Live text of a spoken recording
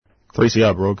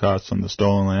3CR broadcasts on the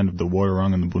stolen land of the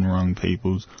Woiwurrung and the Boonwurrung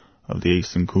peoples of the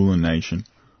Eastern Kulin Nation.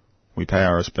 We pay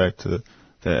our respect to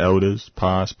their elders,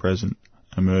 past, present,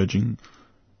 emerging,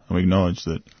 and we acknowledge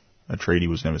that a treaty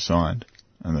was never signed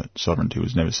and that sovereignty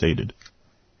was never ceded.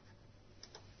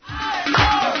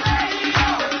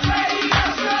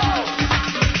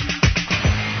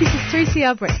 This is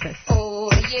 3CR Breakfast. Oh,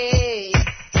 yeah.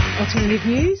 Alternative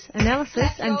news,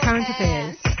 analysis and current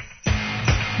affairs.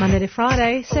 Monday to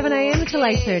Friday, 7am till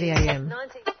 8:30am.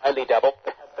 Only double.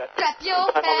 Clap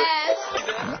your hands.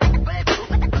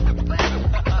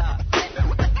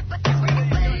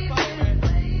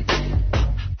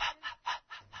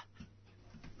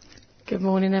 Good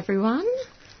morning, everyone.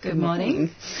 Good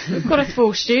morning. We've got a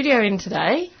full studio in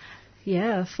today.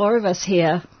 Yeah, 4 of us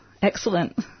here.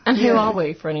 Excellent. And who are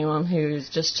we, for anyone who's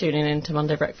just tuning in to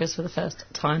Monday Breakfast for the first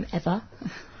time ever?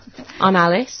 I'm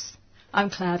Alice.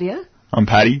 I'm Claudia. I'm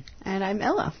Paddy. And I'm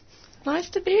Ella. Nice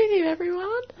to be with you,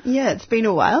 everyone. Yeah, it's been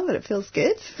a while, but it feels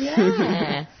good.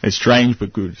 Yeah. It's strange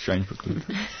but good. Strange but good.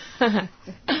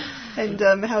 And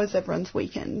how was everyone's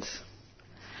weekend?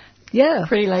 Yeah.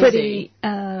 Pretty lazy.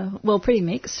 Pretty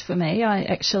mixed for me. I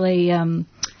actually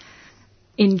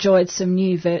enjoyed some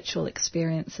new virtual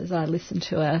experiences. I listened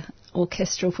to a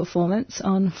orchestral performance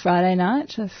on Friday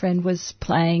night. A friend was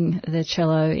playing the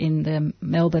cello in the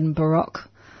Melbourne Baroque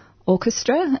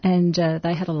Orchestra, and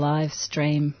they had a live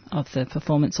stream of the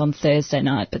performance on Thursday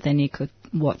night, but then you could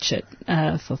watch it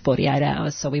for 48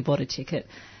 hours, so we bought a ticket.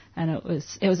 And it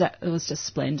was just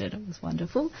splendid. It was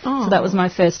wonderful. Oh. So that was my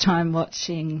first time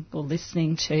watching or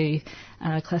listening to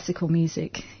classical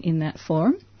music in that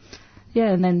forum.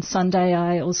 Yeah, and then Sunday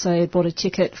I also bought a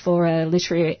ticket for a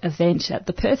literary event at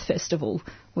the Perth Festival,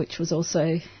 which was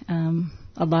also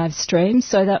a live stream.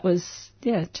 So that was,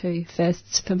 2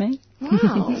 firsts for me.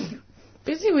 Wow.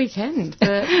 Busy weekend.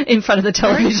 But in front of the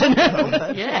television.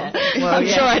 Yeah. Well, I'm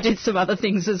sure I did some other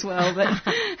things as well, but...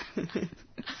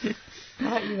 How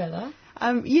about you, Ella?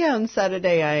 On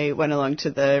Saturday I went along to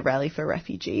the Rally for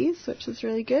Refugees, which was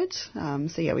really good.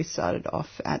 We started off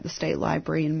at the State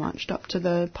Library and marched up to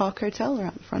the Park Hotel, or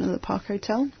out in front of the Park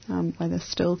Hotel, where there's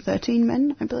still 13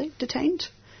 men, I believe, detained.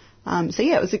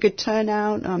 It was a good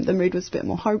turnout. The mood was a bit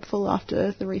more hopeful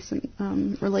after the recent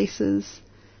releases.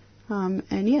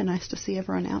 Nice to see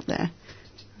everyone out there.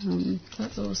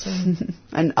 That's awesome.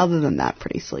 And other than that,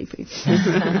 pretty sleepy.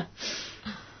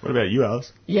 What about you,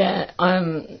 Alice? Yeah,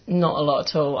 not a lot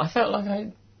at all. I felt like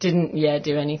I didn't,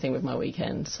 do anything with my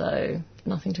weekend, so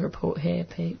nothing to report here,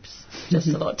 peeps. Just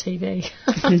a lot of TV.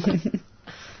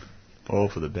 All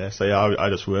for the best. I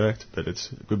just worked, but it's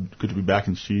good to be back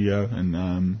in studio.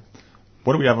 And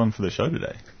what do we have on for the show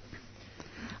today?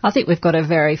 I think we've got a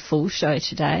very full show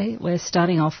today. We're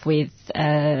starting off with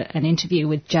an interview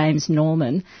with James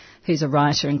Norman, who's a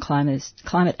writer and climate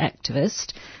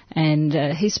activist, and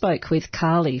he spoke with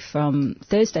Carly from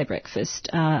Thursday Breakfast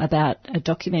about a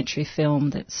documentary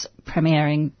film that's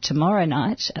premiering tomorrow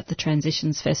night at the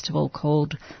Transitions Festival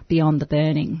called Beyond the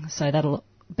Burning. So that'll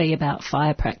be about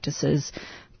fire practices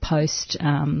post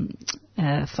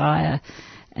fire,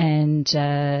 and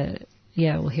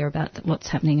we'll hear about what's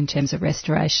happening in terms of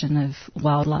restoration of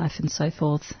wildlife and so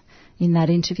forth in that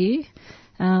interview.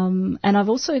 And I've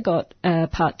also got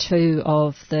part 2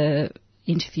 of the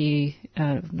interview.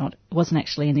 It wasn't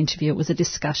actually an interview, it was a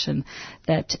discussion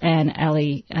that Anne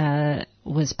Alley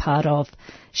was part of.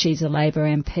 She's a Labor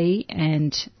MP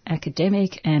and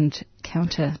academic and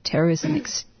counter-terrorism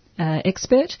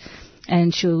expert,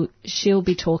 and she'll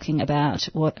be talking about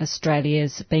what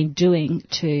Australia's been doing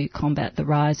to combat the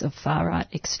rise of far-right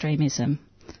extremism.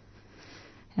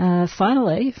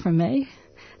 Finally, from me,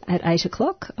 at 8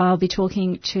 o'clock, I'll be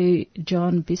talking to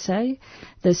John Bissay,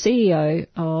 the CEO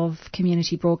of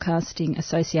Community Broadcasting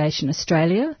Association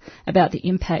Australia, about the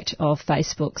impact of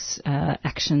Facebook's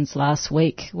actions last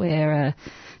week, where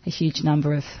a huge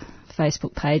number of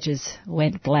Facebook pages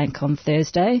went blank on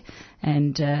Thursday,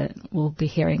 and we'll be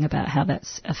hearing about how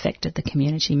that's affected the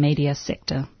community media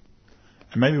sector.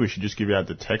 And maybe we should just give out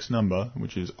the text number,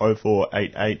 which is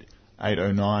 0488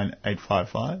 809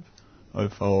 855,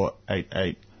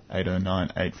 0488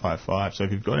 809 855. So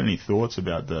if you've got any thoughts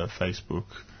about the Facebook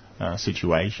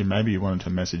situation, maybe you wanted to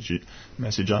message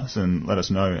us and let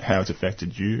us know how it's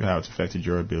affected you, how it's affected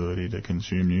your ability to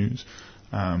consume news.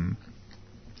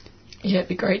 It'd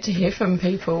be great to hear from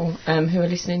people who are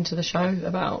listening to the show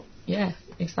about,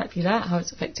 exactly that, how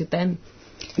it's affected them.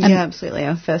 Yeah, absolutely.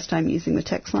 Our first time using the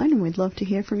text line, and we'd love to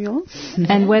hear from you all.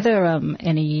 And whether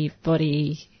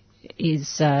anybody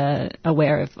is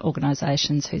aware of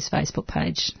organisations whose Facebook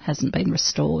page hasn't been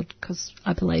restored, because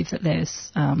I believe that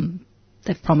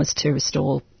they've promised to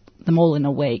restore them all in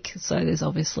a week. So there's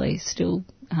obviously still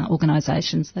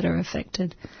organisations that are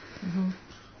affected.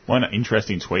 One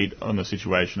interesting tweet on the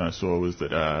situation I saw was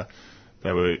that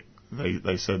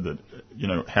they said that, you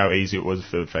know, how easy it was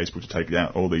for Facebook to take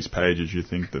down all these pages. You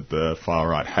think that the far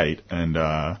right hate and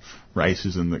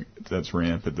racism that's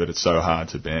rampant, that it's so hard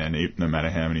to ban, no matter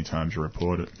how many times you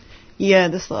report it. Yeah,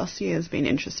 this last year has been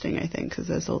interesting, I think, because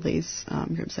there's all these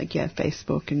groups like,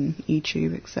 Facebook and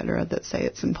YouTube, etc., that say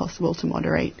it's impossible to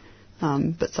moderate,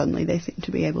 but suddenly they seem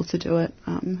to be able to do it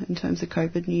in terms of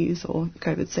COVID news or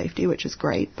COVID safety, which is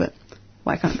great, but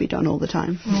why can't it be done all the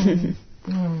time?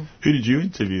 Who did you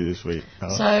interview this week,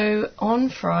 Bella? So on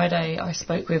Friday, I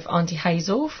spoke with Auntie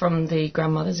Hazel from the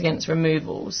Grandmothers Against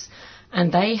Removals,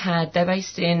 and they're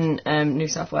based in New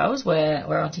South Wales,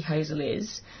 where Auntie Hazel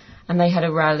is, and they had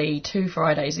a rally 2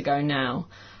 Fridays ago now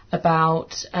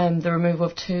about the removal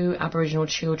of 2 Aboriginal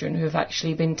children who have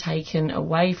actually been taken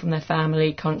away from their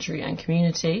family, country and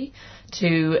community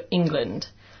to England.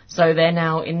 So they're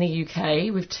now in the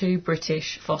UK with 2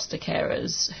 British foster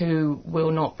carers who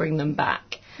will not bring them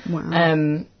back.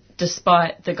 Wow.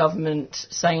 Despite the government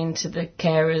saying to the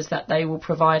carers that they will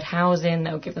provide housing,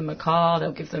 they'll give them a car,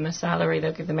 they'll give them a salary,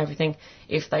 they'll give them everything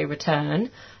if they return,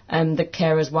 the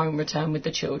carers won't return with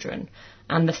the children.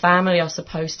 And the family are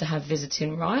supposed to have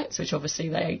visiting rights, which obviously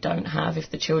they don't have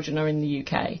if the children are in the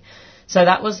UK. So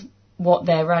that was what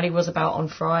their rally was about on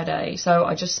Friday. So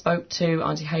I just spoke to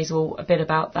Auntie Hazel a bit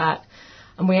about that.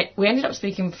 And we ended up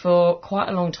speaking for quite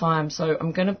a long time. So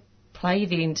I'm going to play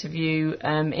the interview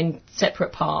in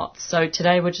separate parts. So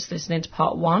today we're just listening to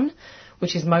part 1,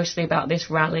 which is mostly about this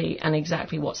rally and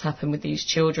exactly what's happened with these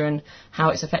children, how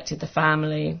it's affected the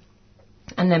family.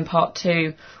 And then part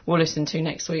 2 we'll listen to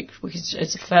next week, which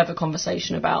is a further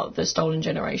conversation about the stolen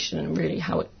generation and really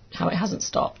how it hasn't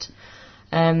stopped.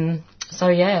 So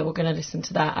yeah, we're going to listen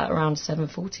to that at around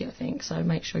 7:40, I think. So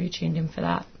make sure you're tuned in for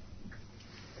that.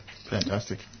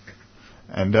 Fantastic.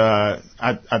 And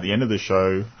at the end of the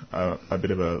show, a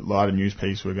bit of a lighter news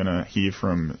piece. We're going to hear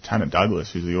from Tanner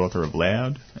Douglas, who's the author of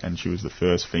Loud, and she was the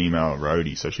first female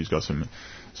roadie. So she's got some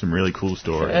really cool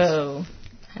stories. Oh,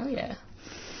 hell yeah.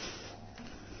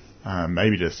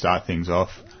 Maybe to start things off,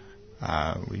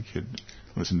 we could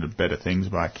listen to Better Things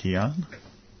by Kian.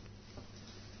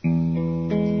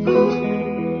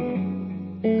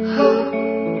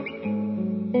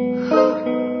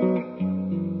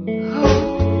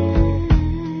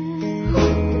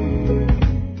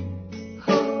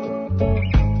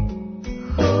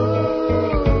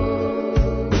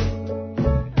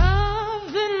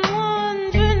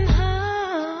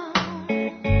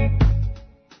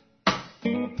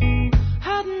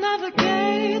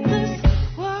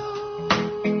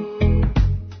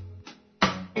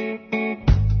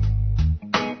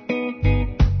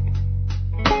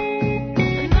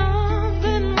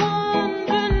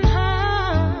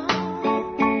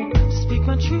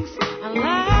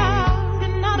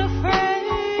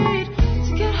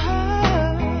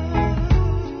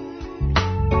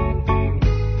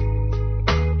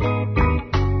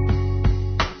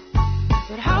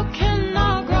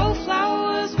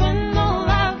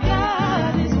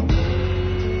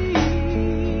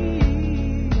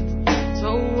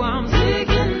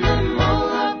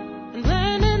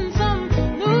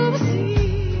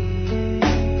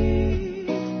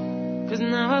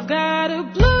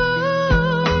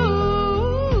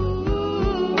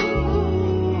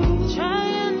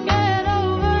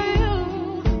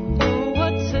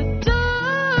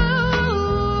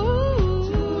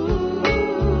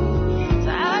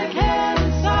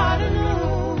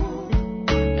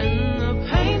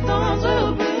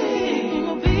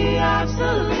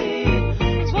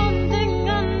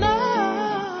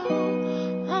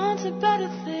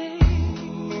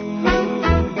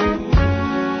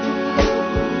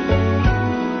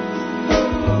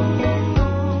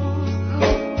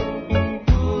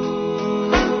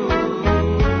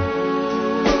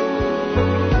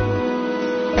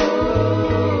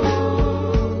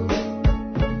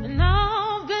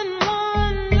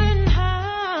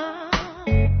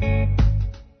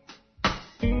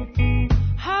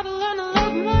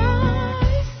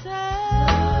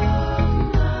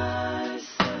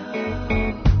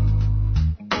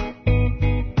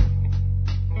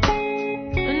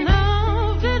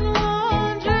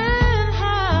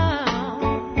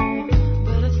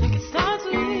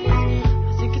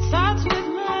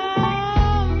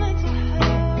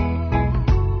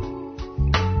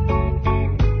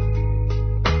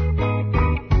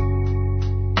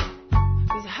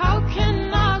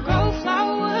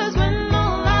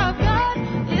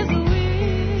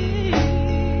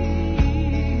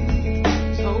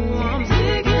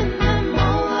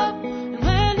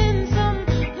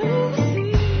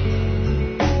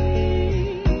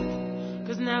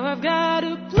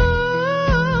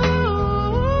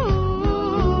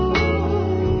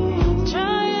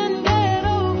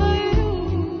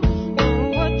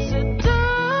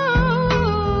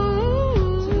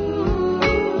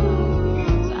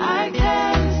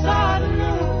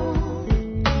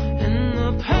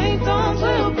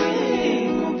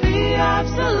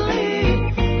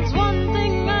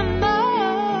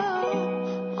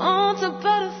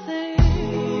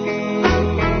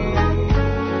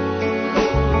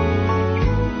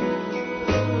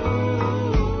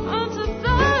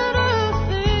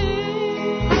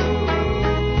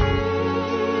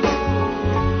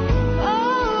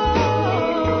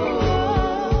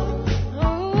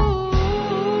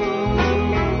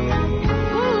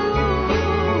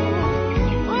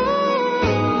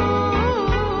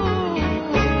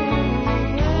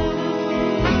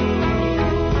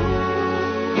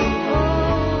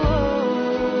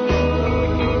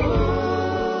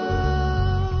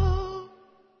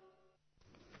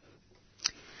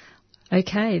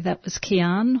 Okay, that was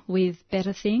Kian with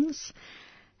Better Things.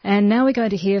 And now we're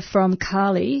going to hear from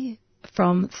Carly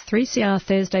from 3CR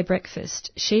Thursday Breakfast.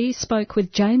 She spoke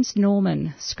with James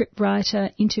Norman,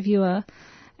 scriptwriter, interviewer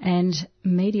and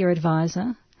media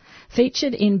advisor,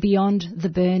 featured in Beyond the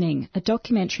Burning, a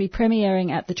documentary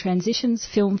premiering at the Transitions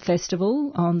Film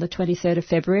Festival on the 23rd of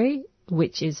February,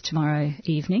 which is tomorrow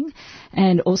evening,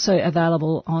 and also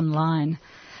available online.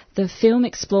 The film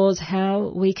explores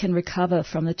how we can recover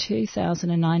from the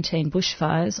 2019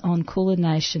 bushfires on Kulin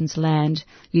Nation's land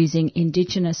using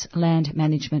Indigenous land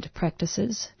management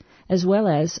practices, as well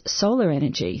as solar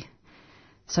energy.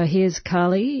 So here's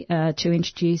Carly to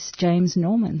introduce James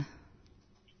Norman.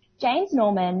 James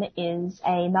Norman is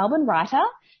a Melbourne writer,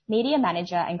 media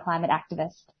manager and climate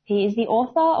activist. He is the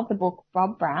author of the book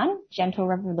Bob Brown, Gentle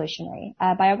Revolutionary,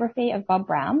 a biography of Bob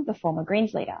Brown, the former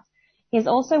Greens leader. He has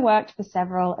also worked for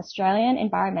several Australian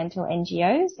environmental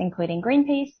NGOs, including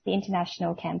Greenpeace, the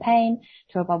International Campaign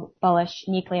to Abolish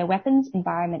Nuclear Weapons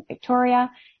Environment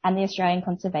Victoria, and the Australian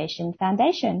Conservation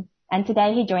Foundation. And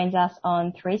today he joins us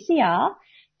on 3CR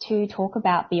to talk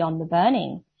about Beyond the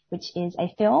Burning, which is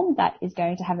a film that is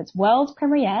going to have its world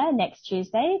premiere next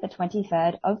Tuesday, the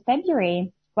 23rd of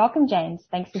February. Welcome, James.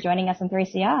 Thanks for joining us on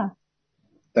 3CR.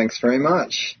 Thanks very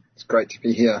much. It's great to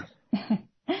be here.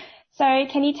 So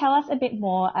can you tell us a bit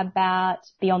more about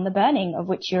Beyond the Burning, of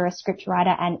which you're a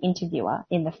scriptwriter and interviewer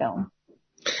in the film?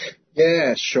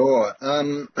 Yeah, sure.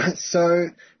 So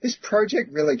this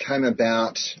project really came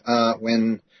about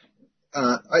when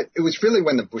it was really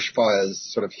when the bushfires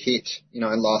sort of hit,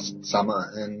 last summer,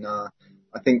 and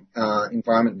I think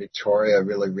Environment Victoria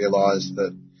really realised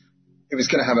that it was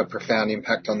going to have a profound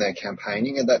impact on their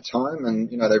campaigning at that time, and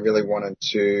they really wanted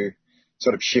to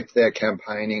sort of shift their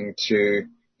campaigning to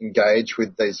engage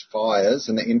with these fires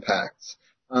and the impacts,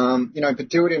 but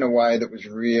do it in a way that was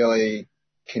really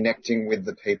connecting with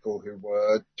the people who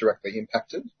were directly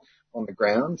impacted on the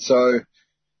ground. So,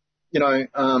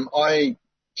 I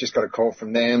just got a call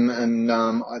from them, and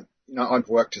I'd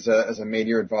worked as a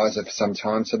media advisor for some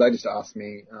time, so they just asked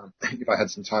me if I had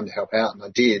some time to help out, and I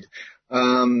did.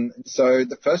 So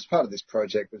the first part of this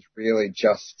project was really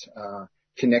just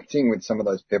connecting with some of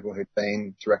those people who'd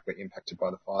been directly impacted by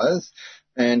the fires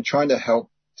and trying to help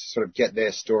to sort of get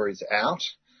their stories out,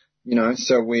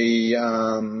 so we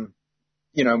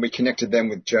connected them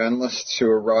with journalists who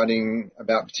are writing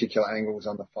about particular angles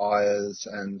on the fires,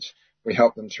 and we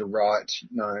helped them to write,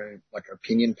 like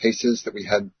opinion pieces that we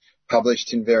had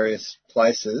published in various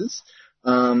places,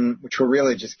 which were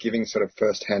really just giving sort of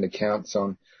first-hand accounts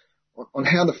on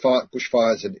how the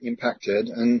bushfires had impacted,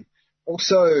 and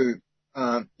also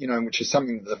which is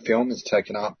something that the film has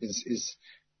taken up, is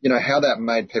how that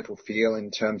made people feel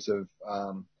in terms of,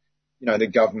 the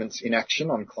government's inaction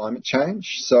on climate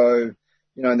change. So,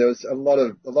 there was a lot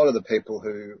of the people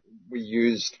who we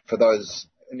used for those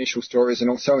initial stories and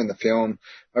also in the film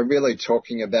are really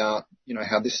talking about,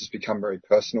 how this has become very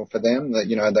personal for them,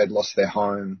 that, they'd lost their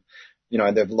home,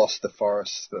 they've lost the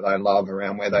forests that they love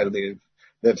around where they live.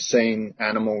 They've seen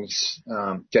animals,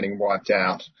 getting wiped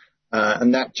out.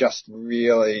 And that just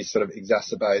really sort of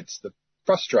exacerbates the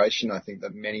frustration, I think,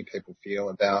 that many people feel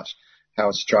about how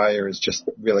Australia is just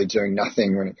really doing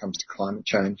nothing when it comes to climate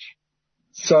change.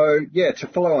 So, yeah, to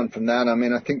follow on from that,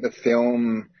 I think the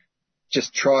film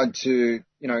just tried to,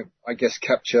 I guess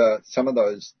capture some of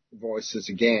those voices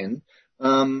again.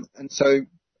 And so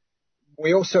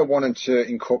we also wanted to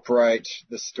incorporate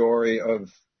the story of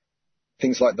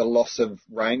things like the loss of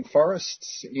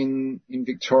rainforests in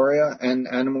Victoria and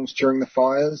animals during the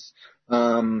fires,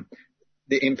 the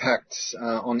impacts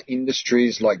on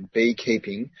industries like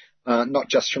beekeeping, not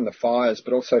just from the fires,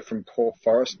 but also from poor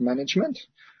forest management.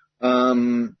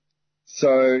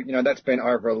 So, that's been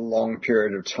over a long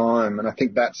period of time, and I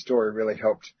think that story really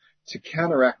helped to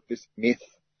counteract this myth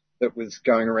that was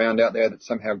going around out there that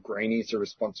somehow greenies are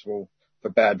responsible for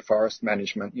bad forest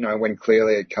management, when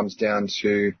clearly it comes down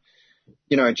to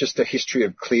just a history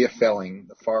of clear felling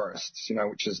the forests,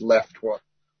 which has left what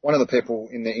one of the people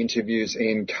in the interviews,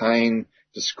 Ian Kane,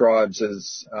 describes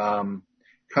as kind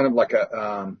of like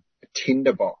a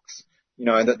tinderbox,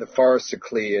 that the forests are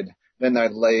cleared, then they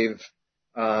leave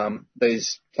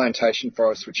these plantation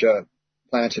forests which are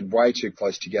planted way too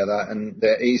close together, and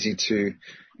they're easy to,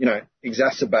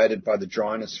 exacerbated by the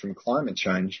dryness from climate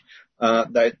change.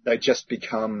 They just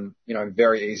become,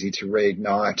 very easy to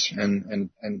reignite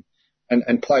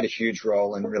and played a huge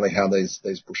role in really how these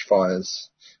bushfires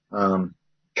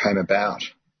came about.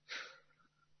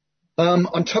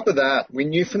 On top of that, we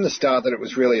knew from the start that it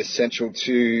was really essential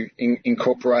to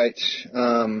incorporate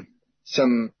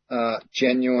some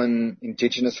genuine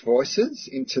Indigenous voices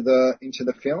into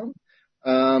the film.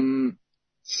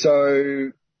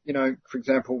 So, for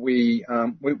example, we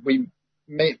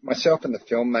meet myself and the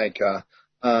filmmaker,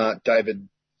 David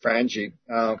Frangi.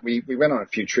 We went on a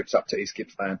few trips up to East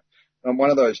Gippsland. On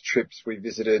one of those trips, we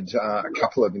visited a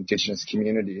couple of Indigenous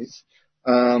communities.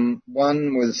 One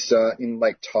was in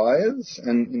Lake Tyers,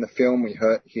 and in the film we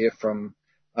hear from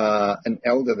an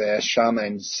elder there,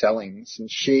 Charmaine Sellings, and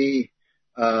she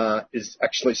is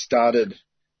actually started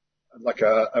like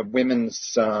a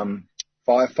women's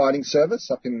firefighting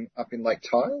service up in Lake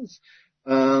Tyers.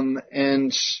 And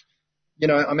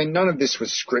none of this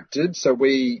was scripted, so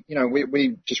we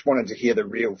just wanted to hear the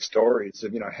real stories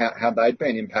of, how they'd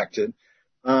been impacted,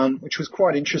 which was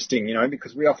quite interesting,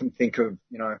 because we often think of,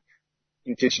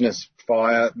 Indigenous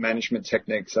fire management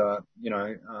techniques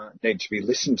need to be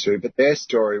listened to, but their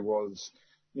story was,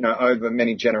 over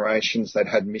many generations, they'd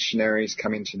had missionaries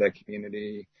come into their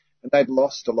community, and they'd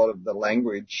lost a lot of the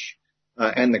language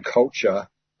and the culture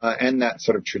and that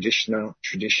sort of tradition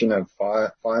of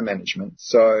fire management.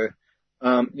 So,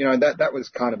 that was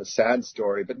kind of a sad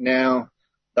story, but now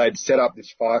they'd set up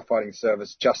this firefighting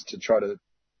service just to try to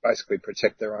basically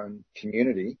protect their own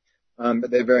community.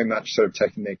 But they're very much sort of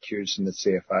taking their cues from the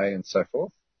CFA and so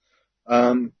forth.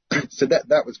 So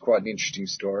that was quite an interesting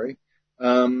story.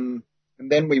 And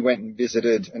then we went and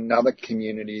visited another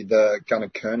community, the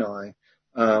Gunnakernai,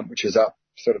 which is up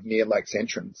sort of near Lakes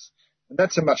Entrance. And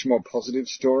that's a much more positive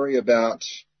story about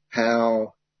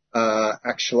how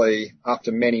actually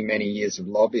after many, many years of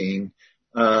lobbying,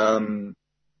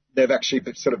 they've actually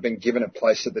sort of been given a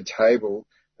place at the table,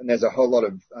 and there's a whole lot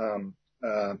of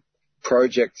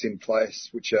projects in place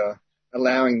which are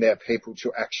allowing their people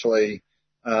to actually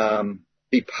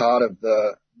be part of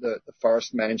the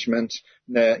forest management.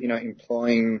 They're,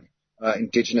 employing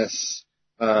Indigenous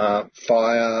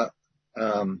fire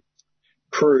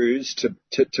crews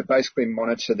to basically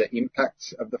monitor the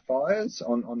impacts of the fires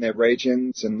on their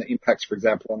regions and the impacts, for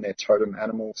example, on their totem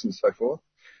animals and so forth.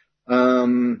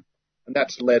 And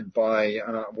that's led by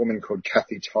a woman called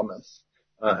Kathy Thomas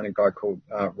and a guy called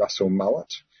Russell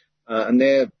Mullett. And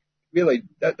they're really,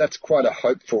 that's quite a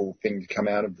hopeful thing to come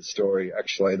out of the story,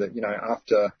 actually, that,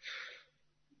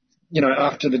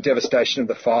 after the devastation of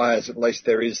the fires, at least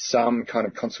there is some kind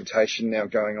of consultation now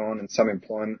going on and some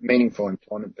meaningful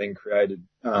employment being created.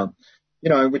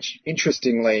 Which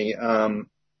interestingly,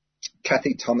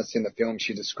 Kathy Thomas in the film,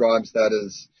 she describes that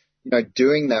as,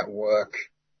 doing that work,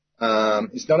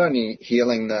 is not only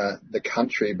healing the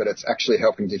country, but it's actually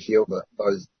helping to heal the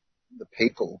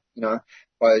people,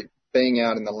 by being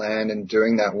out in the land and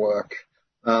doing that work,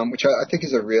 which I think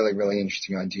is a really, really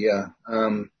interesting idea.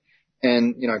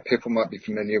 And, people might be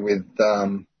familiar with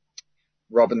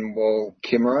Robin Wall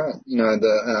Kimmerer,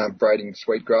 the braiding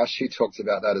sweetgrass. She talks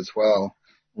about that as well.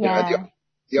 Yeah.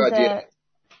 The idea.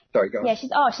 Sorry, go on. Yeah,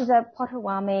 she's a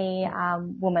Potawatomi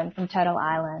woman from Turtle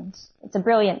Island. It's a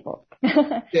brilliant book.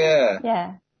 Yeah.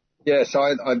 Yeah. Yeah, so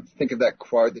I think of that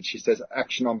quote that she says,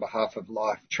 action on behalf of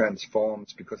life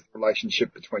transforms because the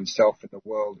relationship between self and the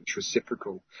world is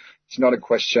reciprocal. It's not a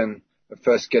question of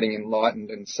first getting enlightened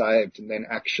and saved and then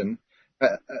action,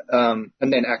 and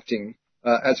then acting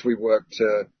as we work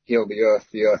to heal the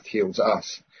earth heals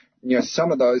us.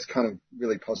 Some of those kind of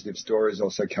really positive stories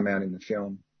also come out in the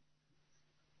film.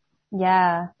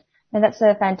 Yeah, and that's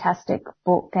a fantastic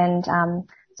book, and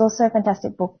it's also a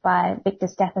fantastic book by Victor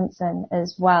Stephenson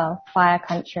as well, Fire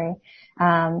Country.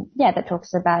 That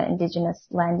talks about Indigenous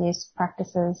land use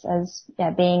practices as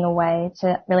being a way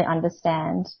to really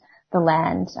understand the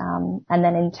land, and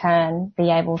then in turn be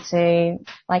able to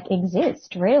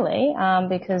exist really,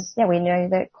 because we know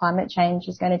that climate change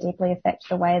is going to deeply affect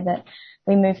the way that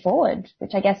we move forward,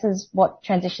 which I guess is what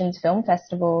Transitions Film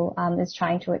Festival is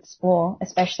trying to explore,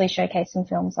 especially showcasing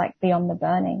films like Beyond the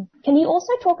Burning. Can you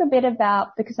also talk a bit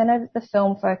about, because I know that the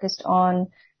film focused on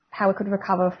how we could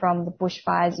recover from the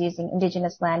bushfires using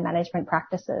Indigenous land management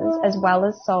practices as well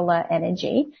as solar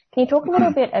energy. Can you talk a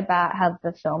little bit about how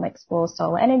the film explores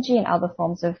solar energy and other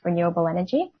forms of renewable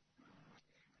energy?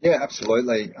 Yeah,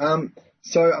 absolutely.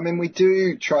 We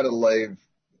do try to leave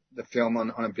the film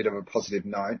on a bit of a positive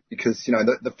note because,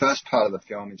 the first part of the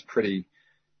film is pretty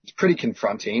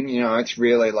confronting. It's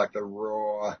really like the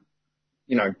raw,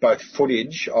 both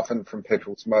footage, often from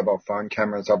people's mobile phone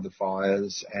cameras of the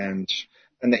fires and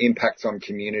the impacts on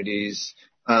communities,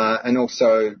 and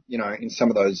also, in some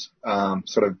of those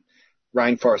sort of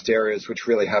rainforest areas which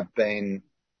really have been,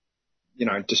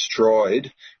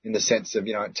 destroyed in the sense of,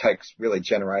 it takes really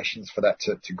generations for that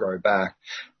to grow back.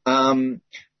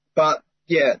 But,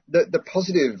 Yeah, the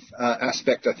positive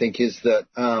aspect, I think, is that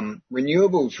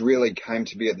renewables really came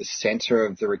to be at the centre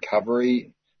of the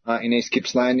recovery in East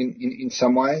Gippsland in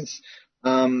some ways.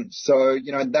 So,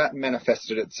 that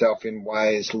manifested itself in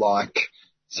ways like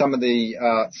some of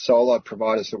the solar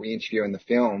providers that we interview in the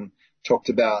film talked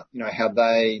about, how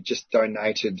they just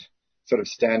donated sort of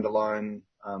standalone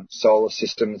solar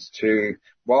systems to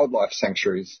wildlife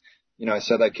sanctuaries,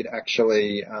 so they could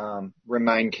actually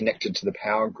remain connected to the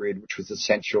power grid, which was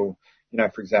essential,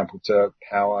 for example, to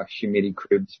power humidity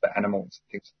cribs for animals,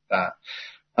 things like that.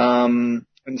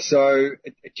 And so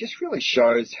it just really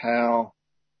shows how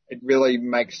it really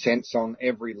makes sense on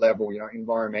every level,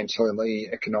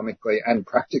 environmentally, economically, and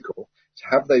practical, to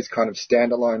have these kind of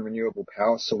standalone renewable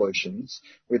power solutions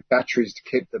with batteries to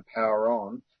keep the power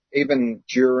on, even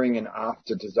during and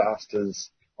after disasters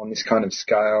on this kind of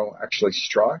scale actually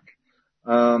strike.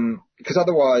 Because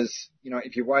otherwise,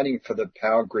 if you're waiting for the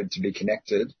power grid to be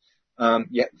connected,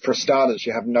 for starters,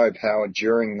 you have no power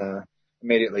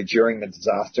immediately during the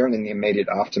disaster and in the immediate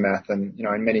aftermath. And,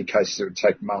 in many cases, it would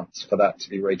take months for that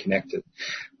to be reconnected.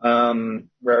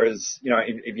 Whereas,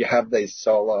 if you have these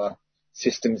solar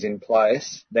systems in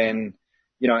place, then,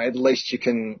 at least you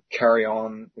can carry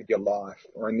on with your life,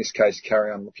 or in this case,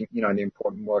 carry on looking, the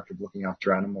important work of looking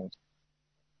after animals.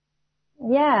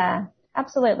 Yeah,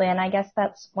 absolutely. And I guess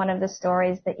that's one of the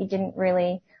stories that you didn't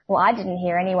really, I didn't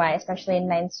hear anyway, especially in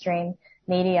mainstream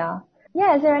media.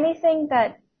 Yeah, is there anything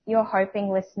that you're hoping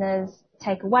listeners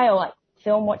take away, or like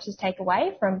film watchers take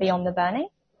away from Beyond the Burning?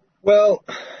 Well,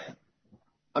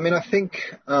 I think,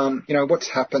 what's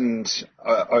happened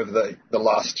over the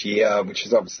last year, which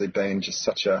has obviously been just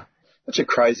such a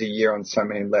crazy year on so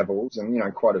many levels, and,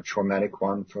 quite a traumatic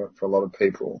one for a lot of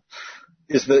people,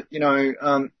 is that,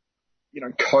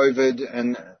 COVID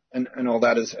and all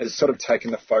that has sort of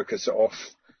taken the focus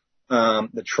off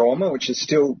the trauma, which is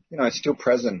still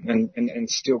present and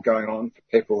still going on for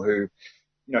people who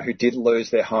did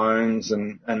lose their homes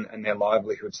and their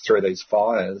livelihoods through these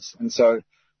fires. And so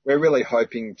we're really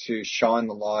hoping to shine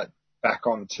the light back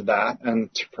onto that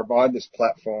and to provide this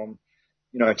platform,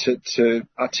 to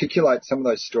articulate some of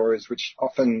those stories which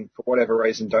often, for whatever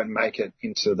reason, don't make it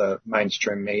into the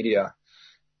mainstream media.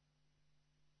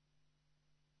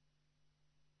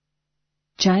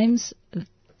 James,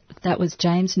 that was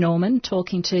James Norman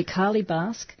talking to Carly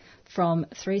Bask from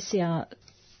 3CR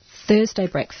Thursday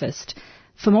Breakfast.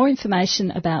 For more information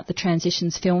about the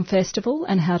Transitions Film Festival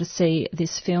and how to see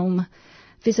this film,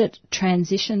 visit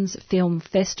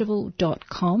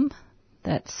transitionsfilmfestival.com.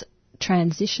 That's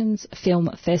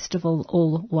transitionsfilmfestival,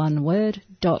 all one word,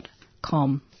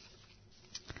 .com.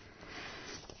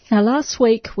 Now, last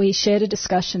week we shared a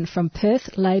discussion from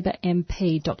Perth Labor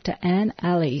MP Dr Anne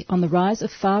Alley on the rise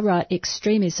of far-right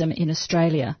extremism in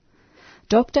Australia.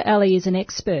 Dr Alley is an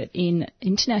expert in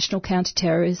international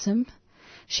counter-terrorism.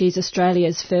 She's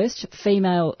Australia's first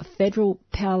female federal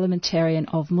parliamentarian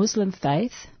of Muslim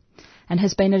faith and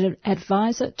has been an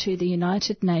advisor to the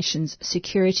United Nations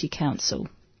Security Council.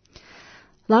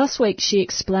 Last week she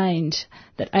explained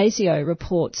that ASIO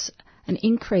reports an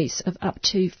increase of up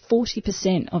to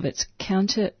 40% of its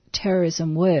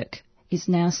counter-terrorism work is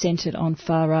now centred on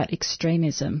far-right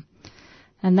extremism.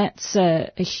 And that's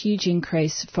a huge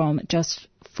increase from just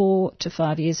 4 to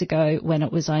 5 years ago, when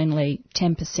it was only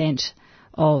 10%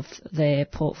 of their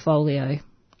portfolio.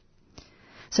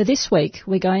 So this week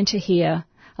we're going to hear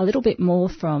a little bit more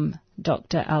from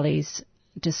Dr. Alley's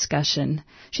discussion.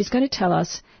 She's going to tell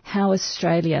us how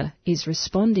Australia is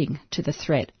responding to the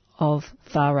threat of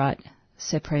far-right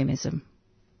supremism.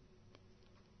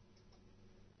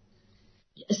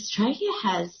 Australia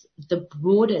has the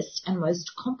broadest and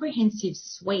most comprehensive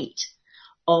suite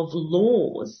of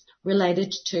laws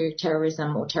related to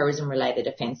terrorism or terrorism-related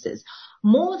offences,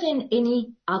 more than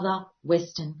any other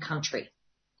Western country.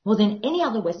 More than any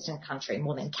other Western country,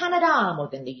 more than Canada, more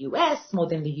than the US, more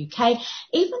than the UK,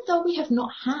 even though we have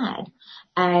not had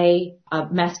a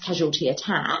mass casualty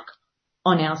attack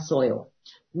on our soil.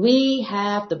 We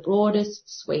have the broadest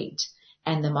suite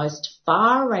and the most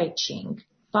far-reaching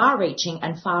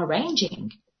and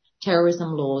far-ranging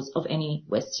terrorism laws of any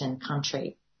Western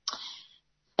country.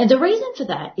 And the reason for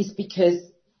that is because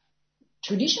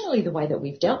traditionally the way that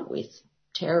we've dealt with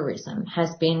terrorism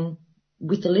has been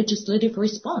with the legislative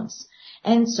response.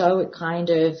 And so it kind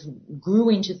of grew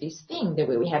into this thing that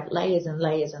where we have layers and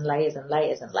layers and layers and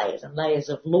layers and layers and layers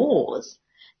of laws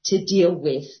to deal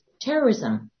with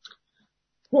terrorism.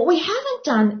 What we haven't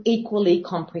done equally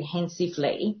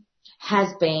comprehensively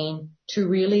has been to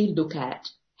really look at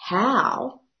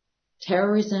how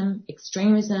terrorism,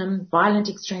 extremism, violent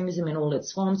extremism in all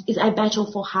its forms is a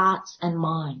battle for hearts and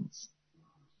minds.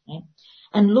 Okay?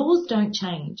 And laws don't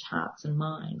change hearts and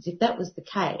minds. If that was the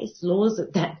case, laws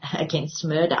that against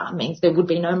murder means there would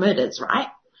be no murders, right?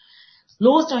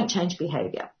 Laws don't change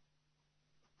behaviour.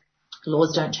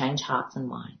 Laws don't change hearts and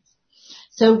minds.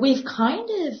 So we've kind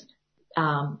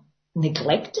of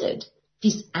neglected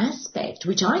this aspect,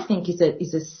 which I think is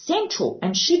a central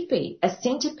and should be a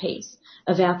centrepiece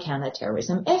of our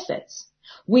counter-terrorism efforts.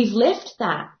 We've left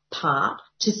that part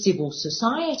to civil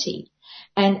society,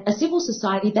 and a civil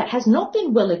society that has not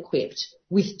been well equipped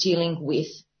with dealing with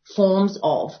forms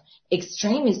of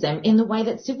extremism in the way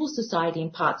that civil society in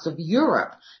parts of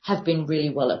Europe have been really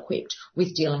well equipped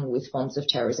with dealing with forms of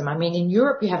terrorism. I mean, in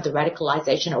Europe you have the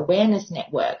Radicalisation Awareness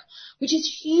Network, which is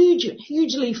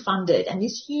hugely funded, and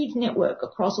this huge network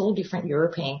across all different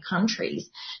European countries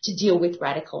to deal with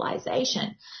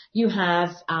radicalisation. You have,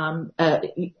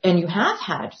 and you have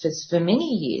had for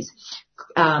many years,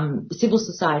 civil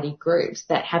society groups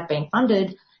that have been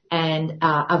funded and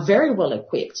are very well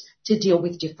equipped to deal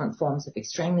with different forms of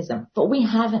extremism. But we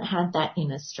haven't had that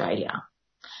in Australia.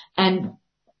 And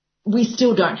we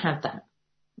still don't have that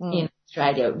in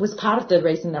Australia. It was part of the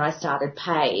reason that I started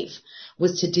PAVE,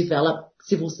 was to develop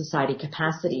civil society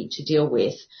capacity to deal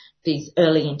with these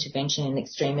early intervention in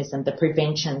extremism, the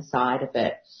prevention side of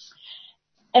it.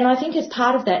 And I think as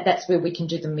part of that, that's where we can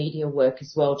do the media work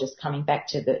as well, just coming back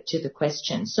to the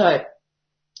question. So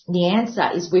the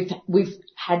answer is we've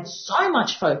had so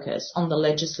much focus on the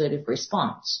legislative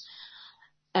response,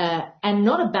 and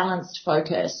not a balanced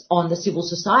focus on the civil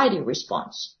society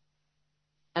response.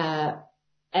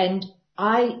 And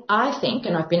I think,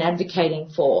 and I've been advocating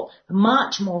for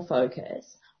much more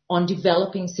focus on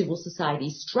developing civil society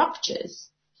structures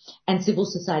and civil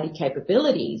society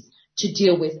capabilities to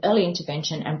deal with early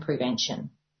intervention and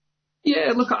prevention.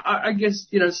 Yeah, look, I guess,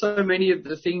 so many of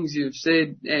the things you've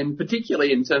said, and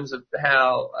particularly in terms of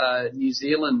how New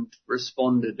Zealand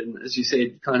responded and, as you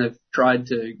said, kind of tried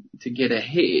to get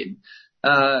ahead,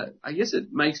 I guess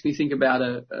it makes me think about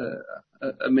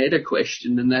a meta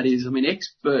question, and that is, I mean,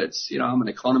 experts, I'm an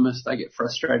economist, they get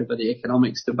frustrated by the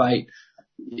economics debate.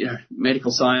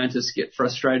 Medical scientists get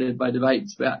frustrated by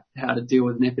debates about how to deal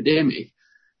with an epidemic.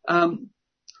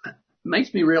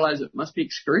 Makes me realise it must be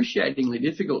excruciatingly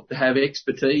difficult to have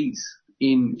expertise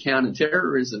in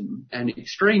counter-terrorism and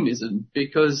extremism,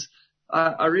 because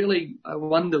I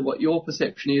wonder what your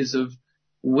perception is of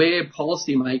where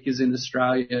policymakers in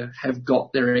Australia have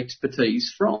got their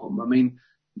expertise from. I mean,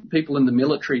 people in the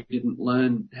military didn't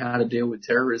learn how to deal with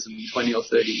terrorism 20 or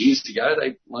 30 years ago.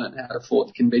 They learned how to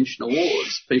fight conventional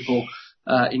wars. People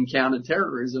in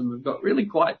counter-terrorism have got really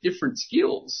quite different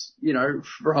skills,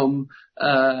 from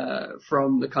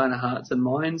the kind of Hearts and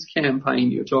Minds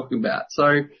campaign you're talking about.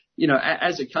 So,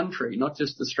 as a country, not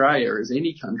just Australia, as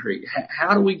any country,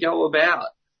 how do we go about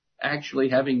actually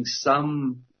having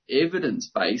some evidence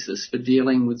basis for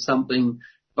dealing with something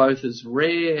both as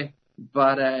rare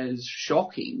but as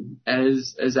shocking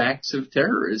as acts of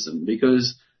terrorism?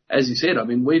 Because, as you said, I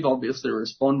mean, we've obviously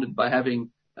responded by having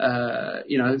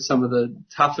some of the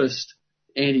toughest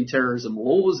anti-terrorism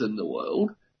laws in the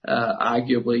world,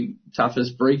 arguably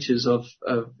toughest breaches of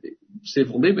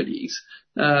civil liberties.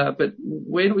 But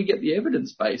where do we get the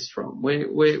evidence base from? Where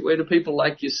do people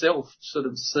like yourself sort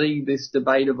of see this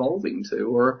debate evolving to?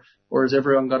 Or has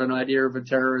everyone got an idea of a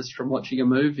terrorist from watching a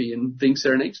movie and thinks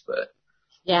they're an expert?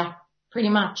 Yeah, pretty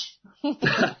much.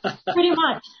 Pretty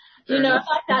much.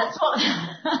 Like that's what,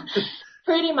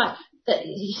 pretty much.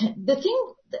 The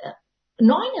thing,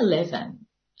 9/11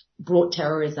 brought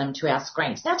terrorism to our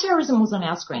screens. Now, terrorism was on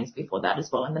our screens before that as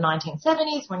well, in the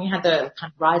 1970s, when you had the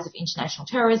kind of rise of international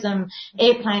terrorism,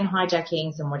 airplane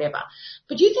hijackings and whatever.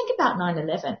 But you think about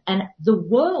 9/11, and the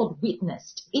world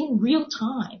witnessed in real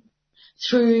time,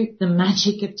 through the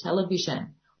magic of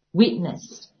television,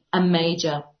 witnessed a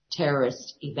major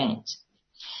terrorist event.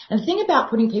 And the thing about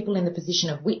putting people in the position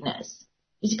of witness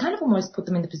is you kind of almost put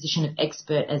them in the position of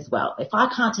expert as well. If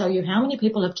I can't tell you how many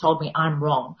people have told me I'm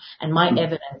wrong and my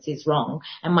evidence is wrong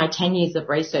and my 10 years of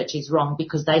research is wrong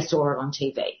because they saw it on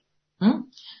TV.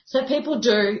 So people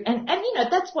do, and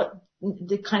that's what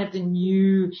the kind of the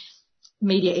new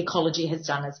media ecology has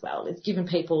done as well. It's given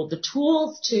people the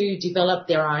tools to develop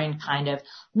their own kind of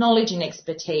knowledge and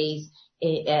expertise,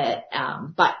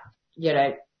 but,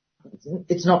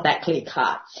 it's not that clear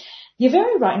cut. You're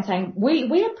very right in saying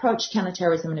we approach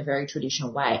counterterrorism in a very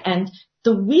traditional way, and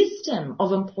the wisdom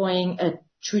of employing a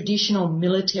traditional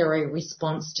military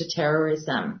response to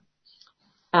terrorism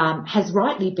has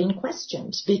rightly been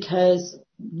questioned, because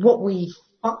what we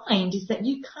find is that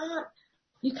you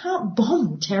can't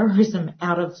bomb terrorism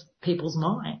out of people's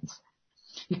minds.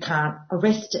 You can't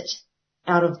arrest it.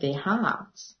 out of their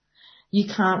hearts. You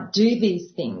can't do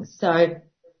these things. So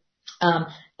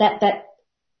that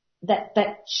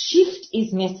shift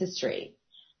is necessary.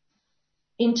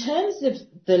 In terms of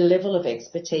the level of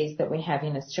expertise that we have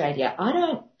in Australia,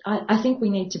 I think we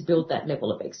need to build that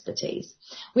level of expertise.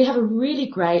 We have a really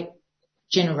great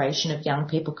generation of young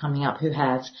people coming up who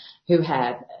are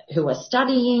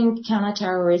studying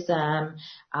counterterrorism,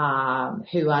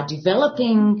 who are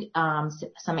developing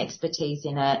some expertise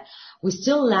in it. We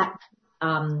still lack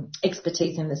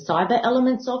expertise in the cyber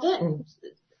elements of it, and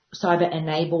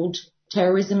cyber-enabled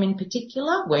terrorism in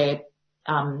particular, where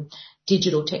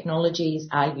digital technologies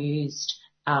are used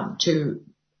to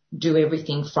do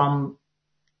everything from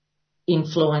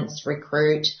influence,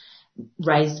 recruit,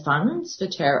 raise funds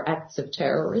for acts of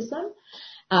terrorism.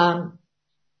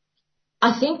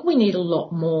 I think we need a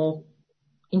lot more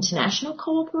international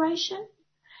cooperation.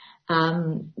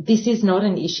 This is not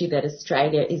an issue that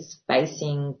Australia is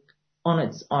facing on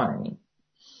its own.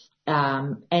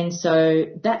 And so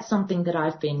that's something that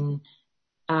I've been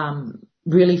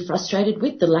really frustrated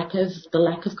with, the lack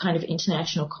of kind of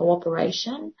international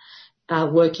cooperation,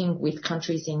 working with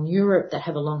countries in Europe that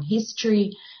have a long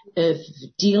history of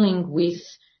dealing with,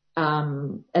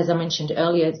 as I mentioned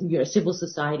earlier, civil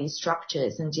society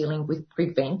structures and dealing with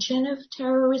prevention of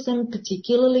terrorism,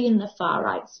 particularly in the far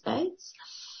right space,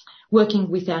 working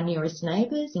with our nearest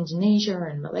neighbours, Indonesia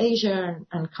and Malaysia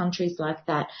and countries like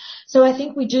that. So I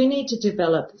think we do need to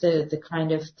develop the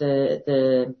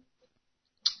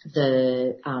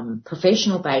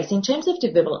professional base. In terms of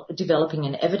developing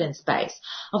an evidence base,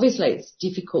 obviously it's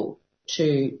difficult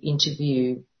to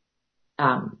interview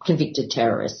convicted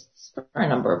terrorists for a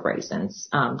number of reasons.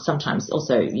 Sometimes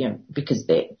also, because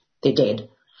they're dead.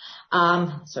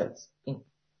 So it's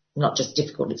not just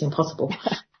difficult, it's impossible.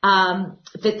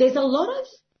 But there's a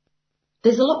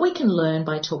lot we can learn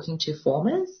by talking to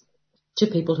formers, to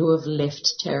people who have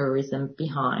left terrorism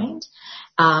behind.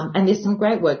 And there's some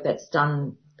great work that's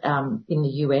done in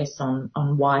the US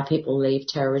on why people leave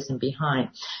terrorism behind.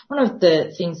 One of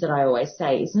the things that I always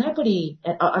say is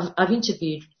I've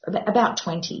interviewed about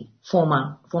 20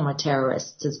 former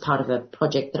terrorists as part of a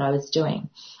project that I was doing.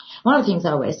 One of the things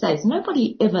I always say is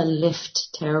nobody ever left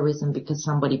terrorism because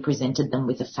somebody presented them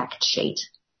with a fact sheet.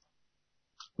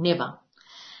 Never.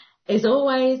 There's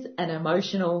always an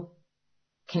emotional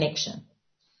connection,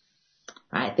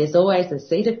 right? There's always a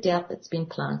seed of doubt that's been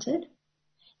planted,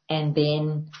 and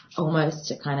then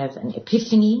almost a kind of an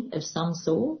epiphany of some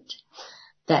sort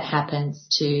that happens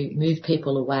to move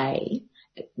people away,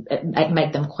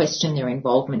 make them question their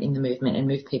involvement in the movement and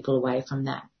move people away from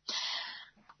that.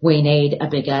 We need a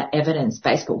bigger evidence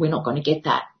base, but we're not going to get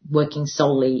that working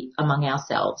solely among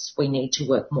ourselves. We need to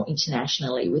work more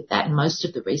internationally with that. And most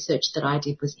of the research that I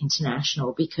did was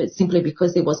international because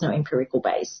there was no empirical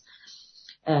base,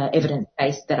 evidence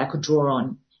base that I could draw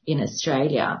on in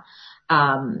Australia.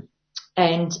 And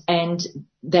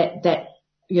that,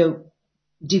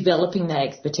 developing that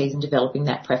expertise and developing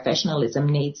that professionalism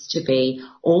needs to be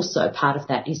also part of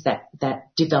that is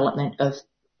that development of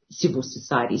civil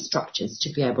society structures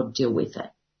to be able to deal with it.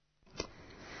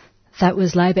 That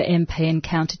was Labor MP and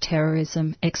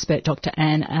counter-terrorism expert Dr.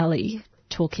 Anne Alley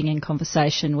talking in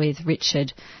conversation with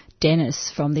Richard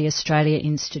Dennis from the Australia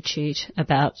Institute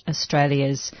about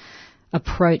Australia's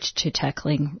approach to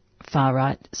tackling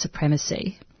far-right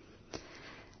supremacy.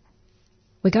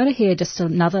 We're going to hear just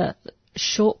another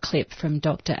short clip from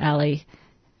Dr. Alley,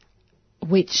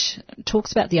 which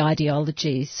talks about the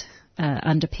ideologies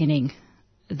underpinning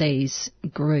these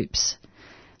groups.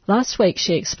 Last week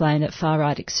she explained that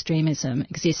far-right extremism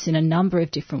exists in a number of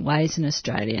different ways in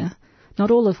Australia,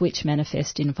 not all of which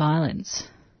manifest in violence.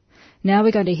 Now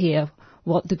we're going to hear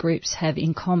what the groups have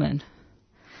in common: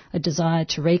 a desire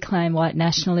to reclaim white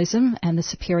nationalism and the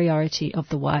superiority of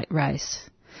the white race.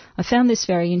 I found this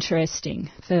very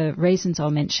interesting for reasons I'll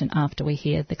mention after we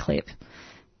hear the clip.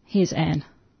 Here's Anne.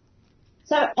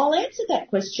 So I'll answer that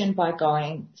question by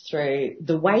going through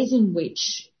the ways in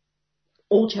which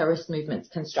all terrorist movements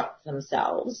construct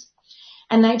themselves.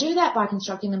 And they do that by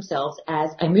constructing themselves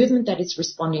as a movement that is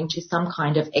responding to some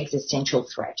kind of existential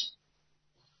threat,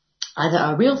 either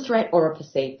a real threat or a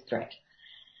perceived threat.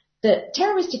 The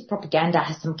terroristic propaganda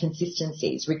has some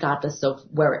consistencies regardless of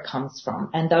where it comes from,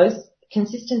 and those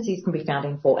consistencies can be found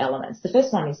in 4 elements. The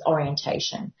first one is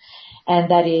orientation, and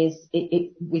that is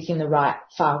within the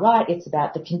far right, it's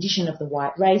about the condition of the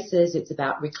white races, it's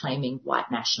about reclaiming white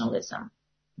nationalism.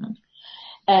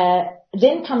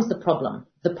 Then comes the problem.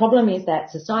 The problem is that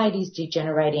society is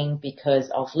degenerating because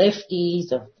of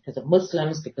lefties, because of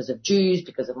Muslims, because of Jews,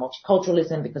 because of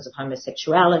multiculturalism, because of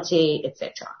homosexuality,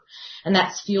 etc. And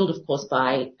that's fueled, of course,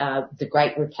 by the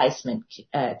Great Replacement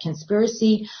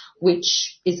conspiracy,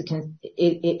 which is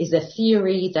a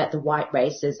theory that the white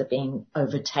races are being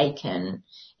overtaken,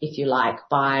 if you like,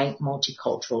 by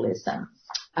multiculturalism.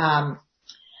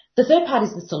 The third part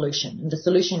is the solution. And the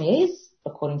solution is,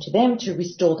 according to them, to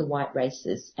restore the white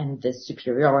races and the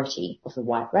superiority of the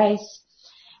white race.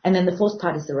 And then the fourth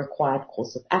part is the required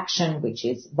course of action, which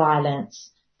is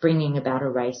violence, bringing about a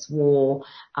race war,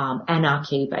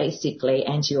 anarchy, basically,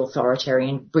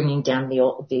 anti-authoritarian, bringing down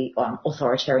the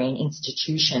authoritarian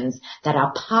institutions that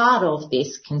are part of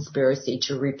this conspiracy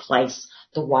to replace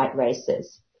the white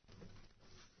races.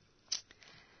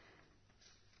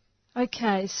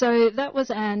 Okay, so that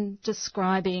was Anne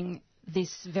describing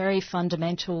this very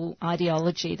fundamental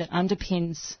ideology that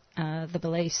underpins the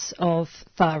beliefs of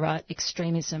far-right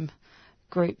extremism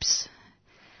groups.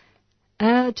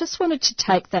 Just wanted to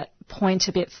take that point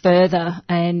a bit further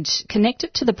and connect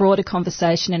it to the broader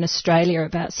conversation in Australia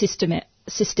about systemic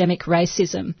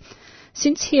racism.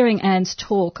 Since hearing Anne's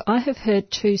talk, I have heard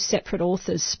two separate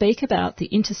authors speak about the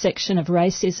intersection of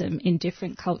racism in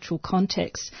different cultural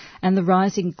contexts and the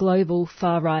rising global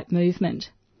far-right movement.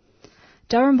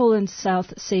 Darumbal and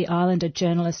South Sea Islander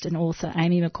journalist and author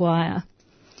Amy Maguire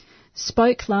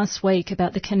spoke last week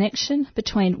about the connection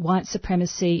between white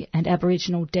supremacy and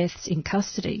Aboriginal deaths in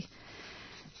custody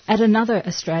at another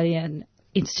Australian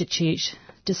Institute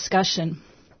discussion.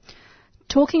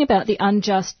 Talking about the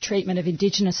unjust treatment of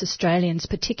Indigenous Australians,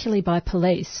 particularly by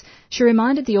police, she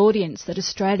reminded the audience that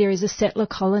Australia is a settler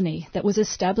colony that was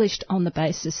established on the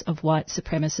basis of white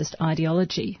supremacist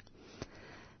ideology.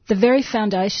 The very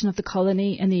foundation of the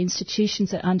colony and the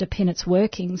institutions that underpin its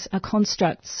workings are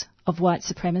constructs of white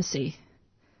supremacy.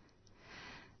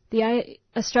 The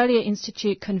Australia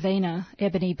Institute convener,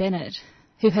 Ebony Bennett,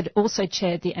 who had also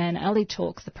chaired the Anne Alley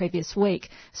talk the previous week,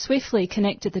 swiftly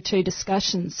connected the two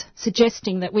discussions,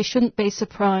 suggesting that we shouldn't be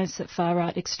surprised that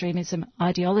far-right extremism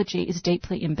ideology is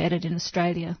deeply embedded in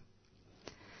Australia.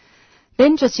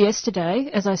 Then just yesterday,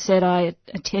 as I said, I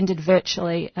attended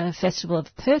virtually a Festival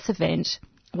of Perth event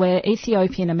where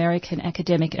Ethiopian-American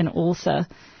academic and author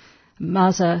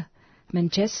Maza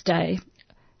Mengeste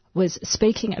was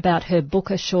speaking about her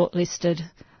Booker shortlisted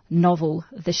novel,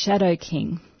 The Shadow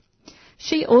King.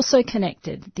 She also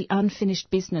connected the unfinished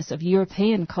business of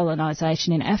European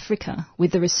colonisation in Africa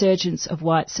with the resurgence of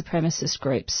white supremacist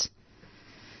groups.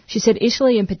 She said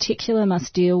Italy in particular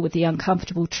must deal with the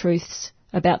uncomfortable truths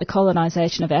about the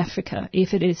colonisation of Africa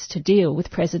if it is to deal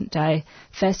with present-day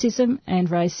fascism and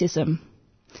racism.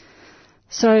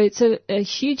 So it's a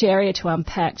huge area to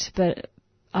unpack, but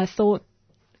I thought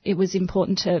it was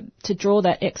important to draw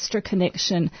that extra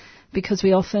connection because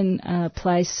we often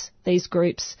place these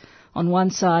groups on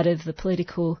one side of the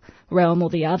political realm or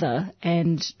the other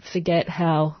and forget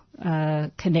how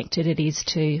connected it is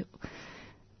to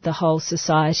the whole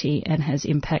society and has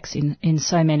impacts in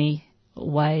so many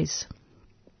ways.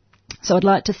 So I'd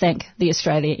like to thank the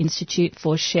Australia Institute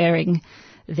for sharing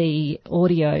the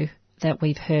audio that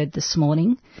we've heard this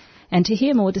morning. And to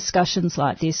hear more discussions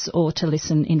like this or to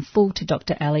listen in full to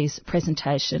Dr. Alley's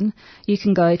presentation, you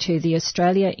can go to the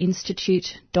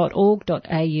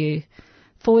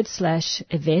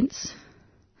australiainstitute.org.au/events.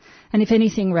 And if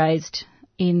anything raised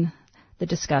in the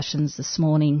discussions this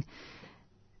morning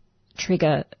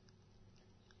trigger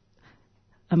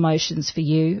emotions for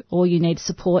you, or you need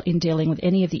support in dealing with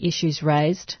any of the issues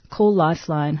raised, call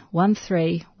Lifeline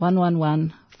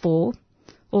 131114,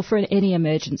 or for any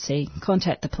emergency,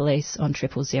 contact the police on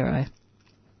 000.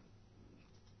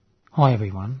 Hi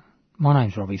everyone, my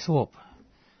name's Robbie Thorpe.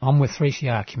 I'm with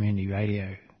 3CR Community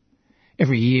Radio.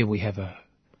 Every year we have a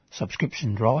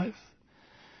subscription drive.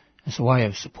 It's a way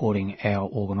of supporting our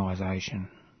organisation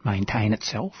maintain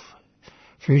itself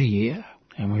through the year,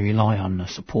 and we rely on the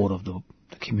support of the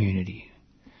community.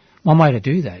 One way to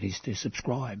do that is to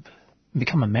subscribe and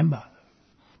become a member,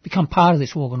 become part of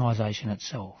this organisation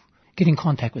itself. Get in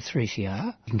contact with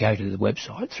 3CR. You can go to the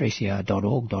website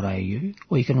 3cr.org.au,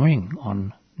 or you can ring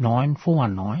on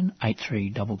 9419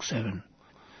 8377.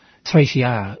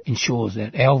 3CR ensures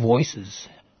that our voices,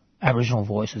 Aboriginal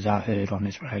voices, are heard on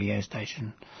this radio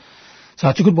station. So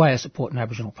it's a good way of supporting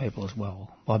Aboriginal people as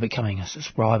well by becoming a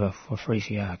subscriber for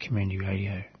 3CR Community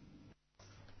Radio.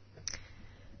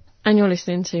 And you're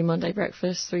listening to Monday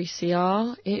Breakfast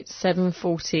 3CR. It's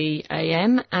 7:40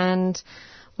 a.m. and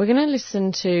We're going to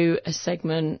listen to a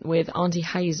segment with Auntie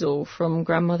Hazel from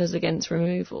Grandmothers Against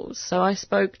Removals. So I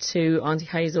spoke to Auntie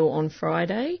Hazel on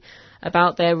Friday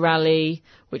about their rally,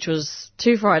 which was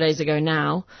 2 Fridays ago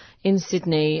now, in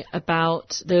Sydney,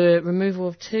 about the removal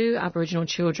of 2 Aboriginal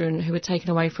children who were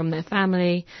taken away from their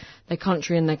family, their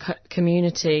country and their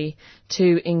community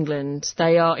to England.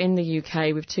 They are in the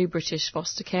UK with 2 British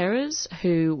foster carers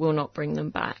who will not bring them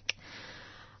back.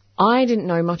 I didn't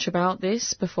know much about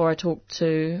this before I talked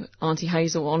to Auntie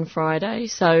Hazel on Friday,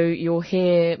 so you'll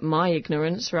hear my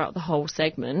ignorance throughout the whole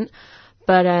segment.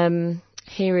 But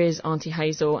here is Auntie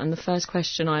Hazel, and the first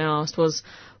question I asked was,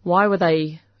 why were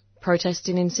they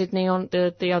protesting in Sydney on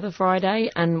the other Friday,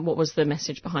 and what was the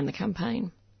message behind the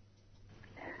campaign?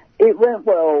 It went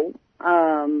well.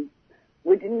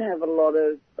 We didn't have a lot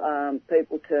of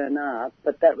people turn up,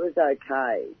 but that was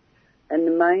okay. And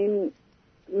the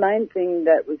main thing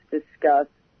that was discussed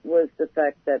was the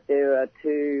fact that there are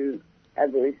 2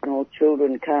 Aboriginal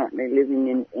children currently living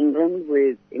in England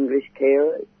with English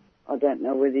carers. I don't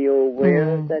know whether you're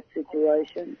aware of that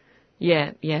situation.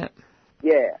 Yeah. Yeah.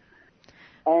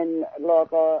 And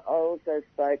like I also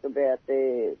spoke about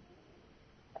the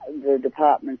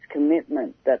department's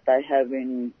commitment that they have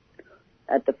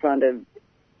at the front of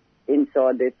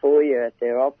inside their foyer at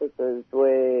their offices,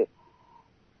 where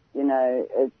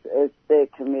it's their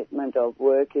commitment of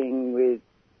working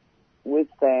with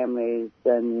families.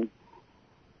 And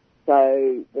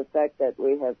so the fact that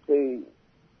we have 2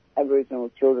 Aboriginal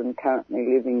children currently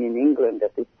living in England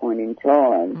at this point in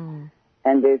time,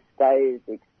 and their stay is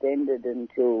extended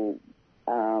until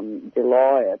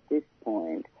July at this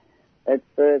point, it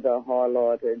further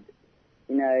highlighted,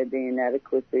 the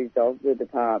inadequacies of the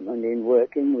department in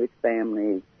working with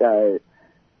families. So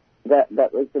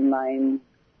that was the main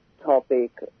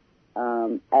topic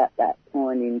at that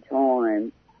point in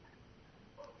time.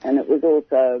 And it was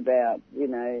also about,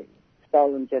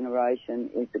 stolen generation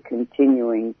is a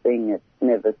continuing thing. It's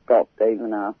never stopped,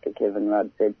 even after Kevin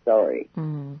Rudd said sorry.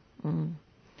 And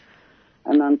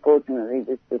unfortunately,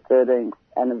 this is the 13th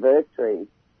anniversary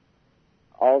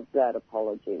of that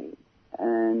apology.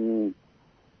 And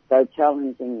so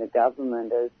challenging the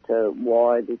government as to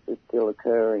why this is still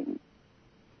occurring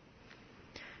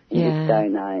in this day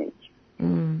and age.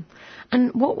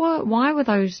 And why were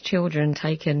those children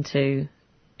taken to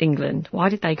England? Why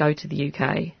did they go to the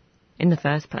UK in the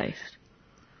first place?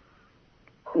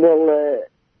 Well,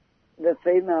 the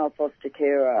female foster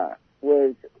carer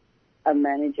was a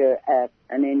manager at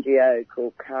an NGO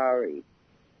called Kari,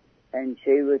 and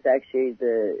she was actually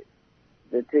the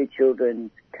 2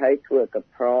 children's caseworker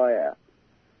prior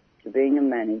to being a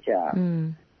manager.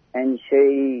 And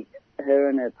her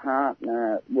and her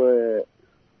partner were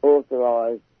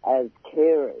authorised as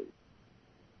carers,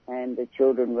 and the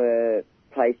children were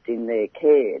placed in their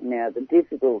care. Now, the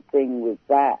difficult thing with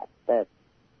that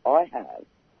I have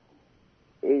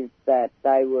is that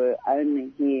they were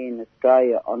only here in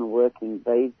Australia on a working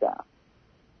visa.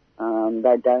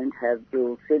 They don't have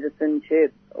dual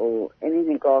citizenship or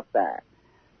anything like that.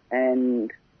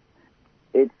 And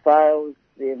it fails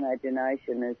the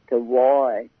imagination as to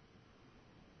why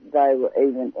they were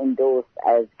even endorsed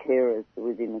as carers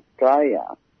within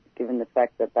Australia, given the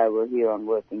fact that they were here on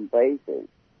working visas.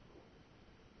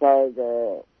 So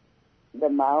the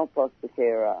male foster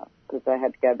carer, because they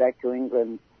had to go back to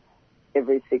England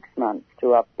every 6 months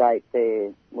to update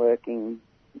their working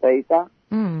visa,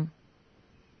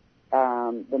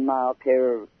 the male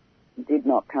carer did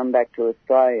not come back to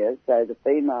Australia, so the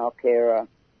female carer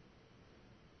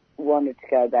wanted to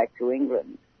go back to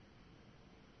England.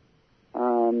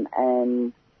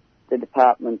 And the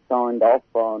department signed off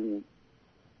on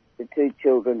the 2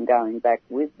 children going back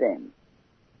with them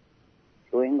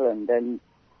to England. And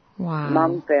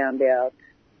Mum found out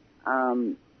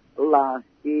last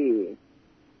year,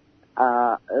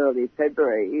 early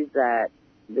February, that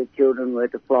the children were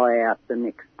to fly out the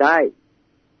next day.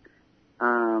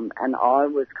 And I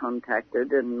was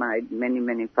contacted and made many,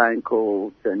 many phone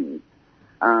calls and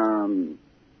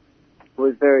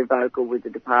was very vocal with the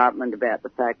department about the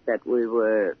fact that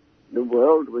the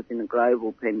world was in a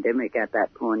global pandemic at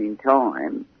that point in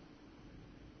time,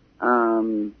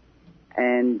 and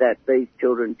that these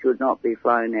children should not be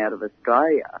flown out of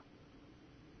Australia.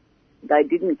 They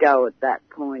didn't go at that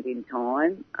point in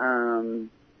time,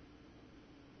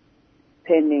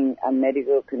 pending a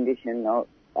medical condition of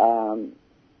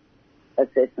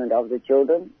assessment of the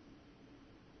children.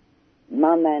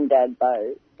 Mum and Dad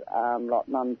both,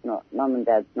 Mum and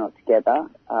Dad's not together.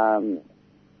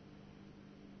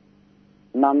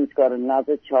 Mum's got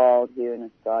another child here in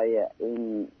Australia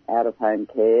in out-of-home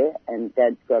care, and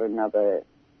Dad's got another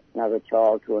another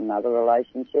child to another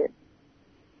relationship.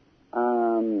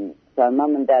 So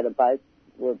Mum and Dad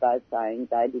were both saying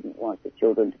they didn't want the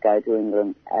children to go to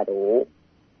England at all.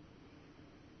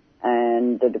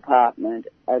 And the department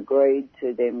agreed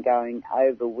to them going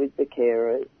over with the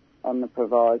carers on the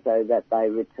proviso that they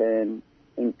return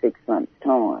in 6 months'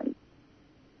 time.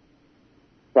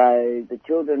 So the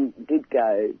children did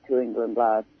go to England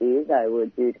last year. They were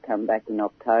due to come back in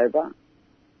October.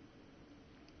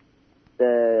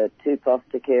 The 2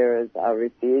 foster carers are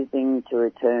refusing to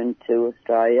return to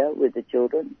Australia with the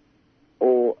children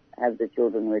or have the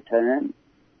children return.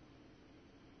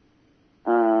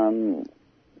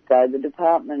 So the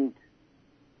department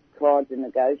tried to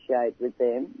negotiate with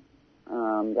them.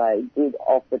 They did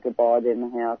offer to buy them a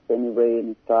house anywhere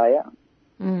in Australia.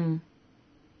 Mm.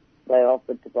 They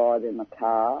offered to buy them a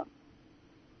car,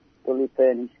 fully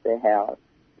furnish their house,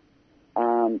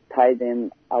 pay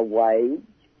them a wage,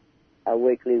 a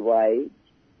weekly wage,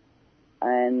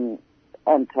 and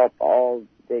on top of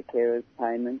their carers'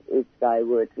 payment if they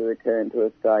were to return to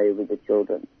Australia with the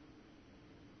children.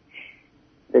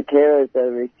 The carers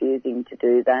are refusing to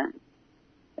do that.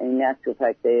 In actual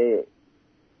fact, they're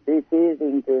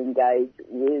refusing to engage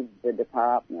with the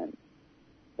department.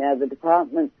 Now, the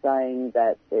department's saying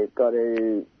that they've got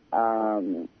to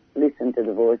listen to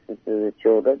the voices of the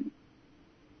children.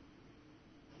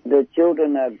 The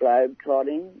children are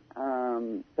globe-trotting,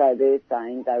 so they're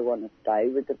saying they want to stay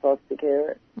with the foster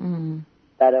carer. Mm.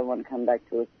 They don't want to come back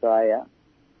to Australia.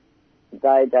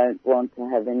 They don't want to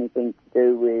have anything to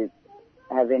do with,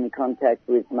 have any contact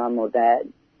with Mum or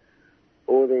Dad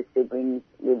or their siblings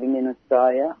living in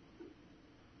Australia.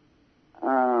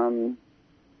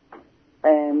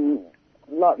 And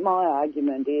like my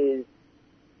argument is,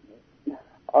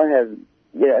 I have,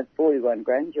 41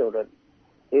 grandchildren.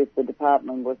 If the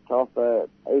department was to offer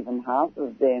even half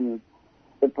of them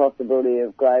the possibility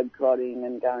of globe-trotting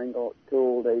and going to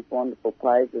all these wonderful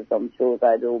places, I'm sure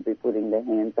they'd all be putting their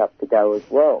hands up to go as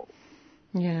well.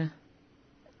 Yeah.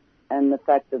 And the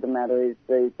fact of the matter is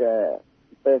these are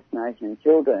First Nation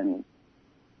children.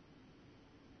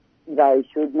 They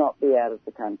should not be out of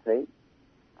the country.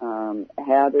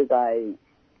 How do they,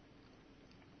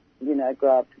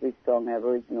 grow up to be strong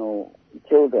Aboriginal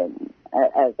children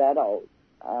as adults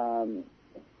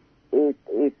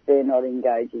if they're not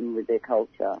engaging with their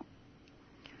culture?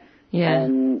 Yeah.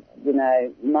 And,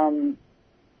 Mum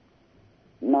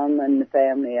and the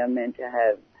family are meant to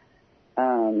have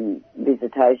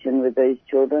visitation with these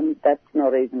children. That's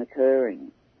not even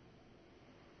occurring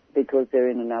because they're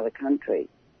in another country.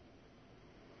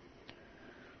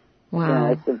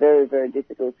 Wow. It's a very, very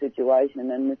difficult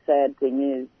situation, and the sad thing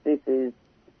is this is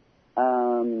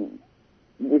not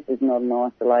an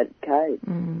isolated case.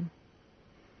 Mm.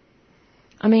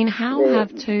 I mean, how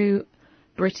have 2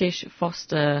 British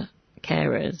foster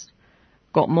carers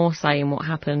got more say in what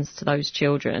happens to those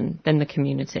children than the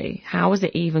community? How has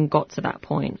it even got to that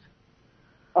point?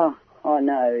 Oh, I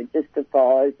know. It just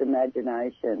defies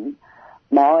imagination.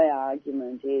 My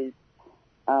argument is,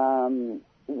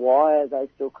 why are they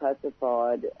still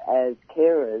classified as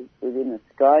carers within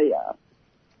Australia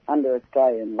under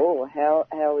Australian law?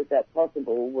 How is that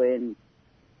possible when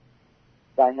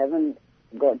they haven't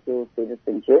got dual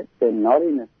citizenship? They're not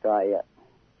in Australia.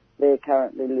 They're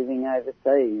currently living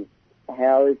overseas.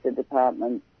 How is the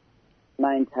department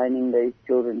maintaining these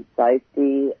children's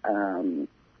safety? They're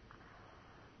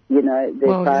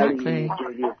failing in the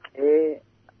duty of care.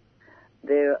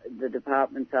 The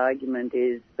department's argument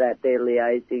is that they're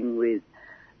liaising with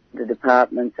the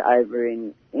departments over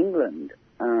in England.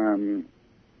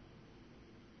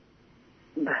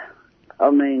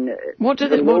 What do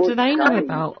they know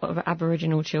about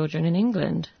Aboriginal children in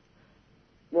England?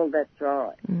 Well, that's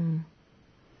right. Mm.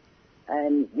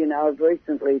 And, I've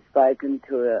recently spoken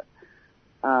to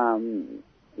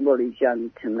he's young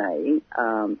to me,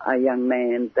 a young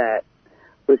man that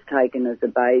was taken as a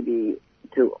baby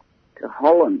to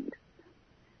Holland,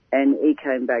 and he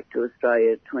came back to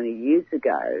Australia 20 years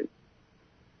ago,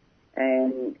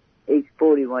 and he's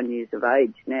 41 years of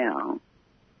age now,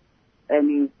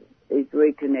 and he's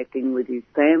reconnecting with his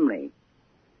family,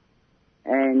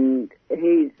 and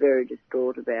he's very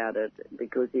distraught about it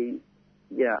because I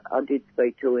did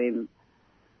speak to him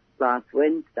last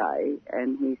Wednesday,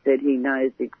 and he said he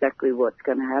knows exactly what's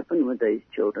going to happen with these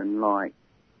children. Like,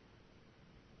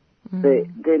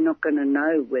 they're not going to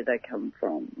know where they come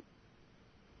from.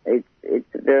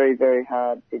 It's a very, very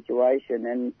hard situation,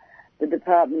 and the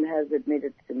department has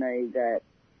admitted to me that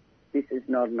this is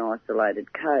not an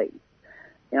isolated case.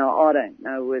 Now, I don't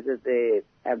know whether they're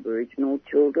Aboriginal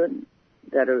children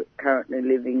that are currently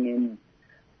living in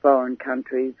foreign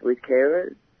countries with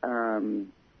carers.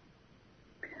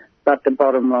 But the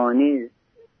bottom line is,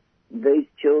 these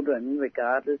children,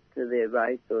 regardless to their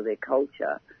race or their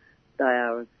culture, they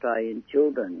are Australian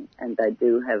children and they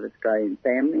do have Australian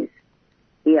families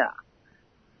here.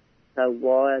 So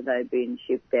why are they being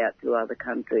shipped out to other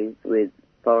countries with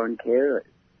foreign carers?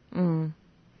 Mm.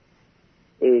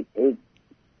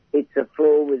 It's a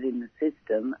flaw within the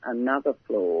system, another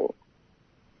flaw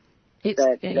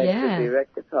that should be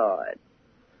rectified.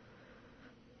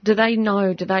 Do they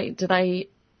know? Do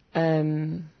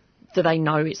they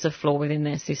know it's a flaw within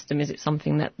their system? Is it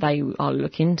something that they are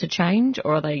looking to change,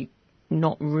 or are they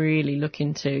not really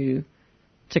looking to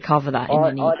cover that in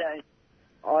any?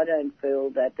 I don't feel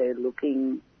that they're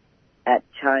looking at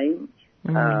change.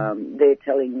 They're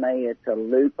telling me it's a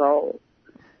loophole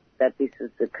that this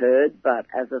has occurred, but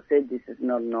as I said, this is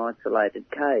not an isolated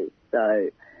case. So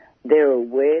they're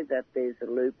aware that there's a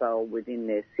loophole within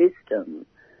their system.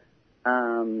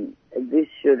 This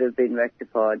should have been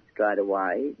rectified straight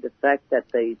away. The fact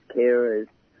that these carers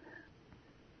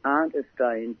aren't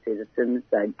Australian citizens,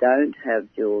 they don't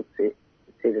have dual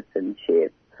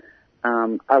citizenship,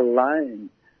 alone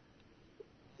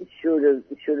should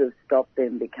have stopped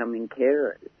them becoming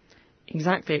carers.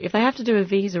 Exactly. If they have to do a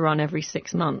visa run every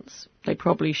 6 months, they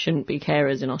probably shouldn't be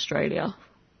carers in Australia.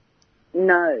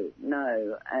 No.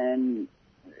 And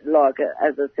like,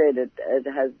 as I said, it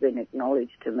has been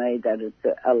acknowledged to me that it's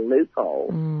a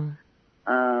loophole.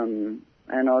 And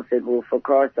I said, well, for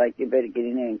Christ's sake, you better get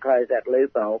in there and close that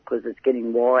loophole because it's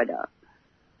getting wider.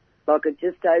 Like, it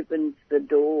just opens the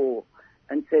door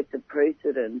and sets a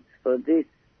precedence for this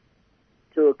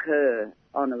to occur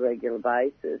on a regular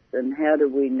basis. And how do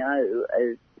we know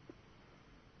as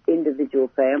individual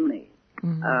families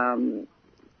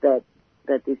that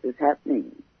this is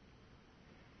happening?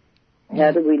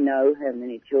 How do we know how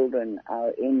many children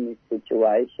are in this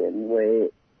situation where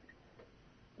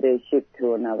they're shipped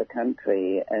to another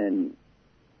country?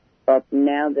 But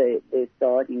now they're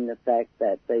citing the fact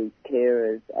that these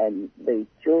carers and these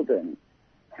children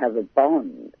have a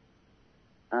bond,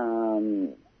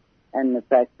 and the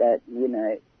fact that, you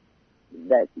know,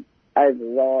 that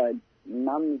overrides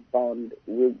mum's bond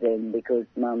with them because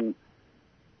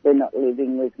they're not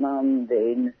living with mum,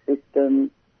 they're in the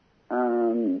system.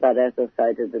 But as I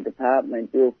say to the department,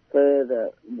 you're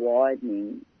further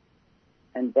widening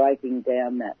and breaking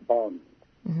down that bond,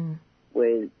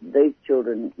 where these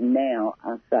children now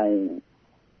are saying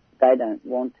they don't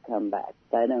want to come back,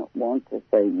 they don't want to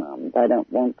see mum, they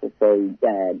don't want to see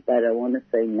dad, they don't want to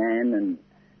see nan and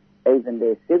even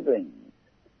their siblings.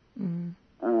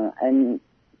 And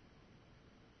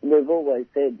we've always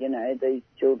said, you know, these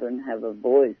children have a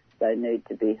voice, they need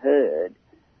to be heard.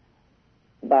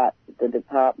 But the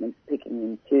department's picking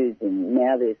and choosing.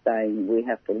 Now they're saying we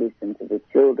have to listen to the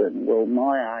children. Well,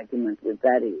 my argument with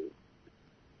that is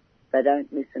they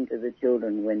don't listen to the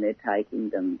children when they're taking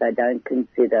them. They don't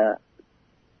consider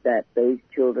that these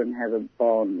children have a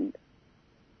bond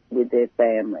with their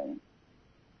family.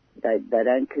 They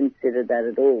don't consider that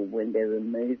at all when they're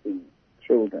removing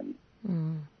children.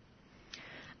 And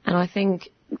I think,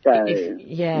 so,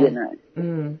 you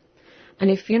know. And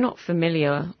if you're not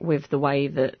familiar with the way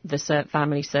that the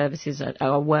family services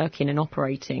are working and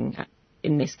operating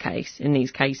in these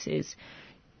cases,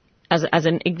 as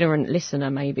an ignorant listener,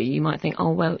 maybe you might think,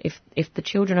 oh well, if the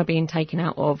children are being taken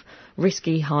out of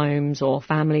risky homes or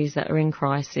families that are in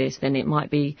crisis, then it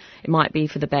might be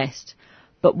for the best.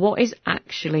 But what is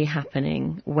actually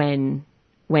happening when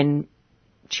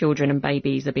children and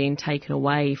babies are being taken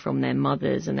away from their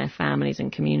mothers and their families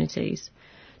and communities?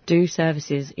 Do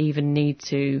services even need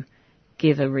to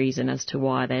give a reason as to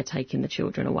why they're taking the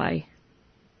children away?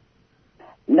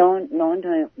 Nine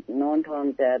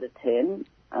times out of 10,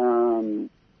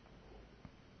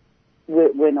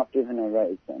 we're not given a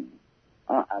reason.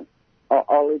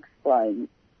 I'll explain.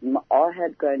 I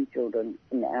had grandchildren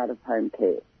in out-of-home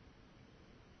care.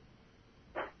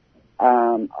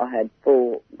 I had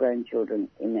 4 grandchildren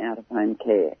in out-of-home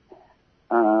care.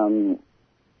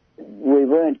 We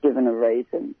weren't given a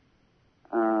reason.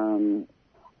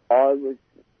 I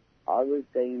was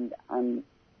deemed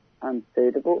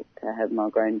unsuitable to have my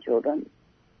grandchildren.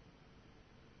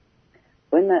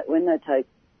 When they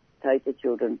take the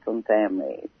children from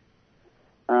families,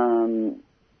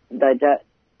 they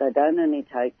don't only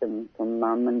take them from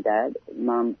mum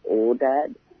or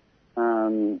dad.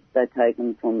 They take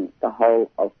them from the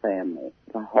whole of family,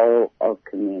 the whole of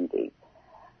community.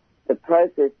 The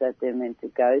process that they're meant to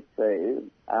go through,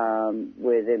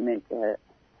 where they're meant to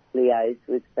liaise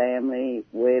with family,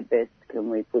 where best can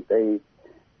we put these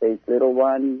little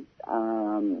ones.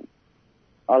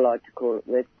 I like to call it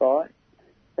respite,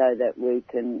 so that we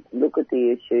can look at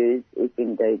the issues, if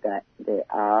indeed that there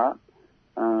are,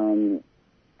 and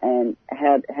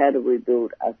how do we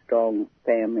build a strong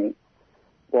family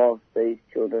whilst these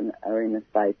children are in a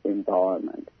safe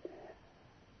environment.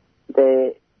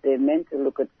 They're meant to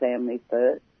look at family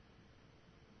first,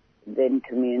 then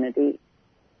community,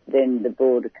 then the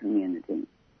broader community.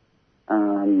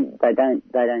 They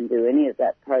don't do any of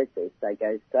that process. They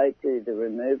go straight to the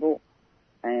removal,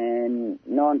 and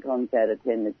 9 times out of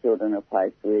 10 the children are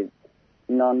placed with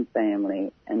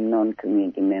non-family and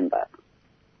non-community member.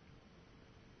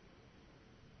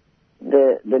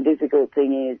 The difficult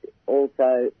thing is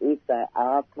also, if they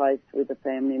are placed with a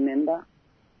family member,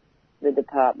 the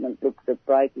department looks at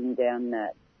breaking down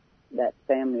that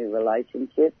family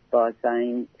relationship by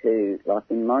saying to, like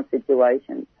in my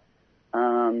situation,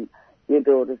 your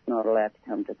daughter's not allowed to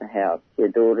come to the house, your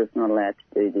daughter's not allowed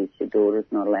to do this, your daughter's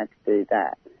not allowed to do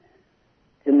that.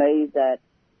 To me, that's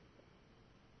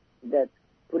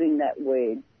putting that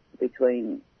wedge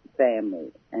between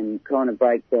family and trying to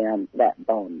break down that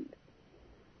bond.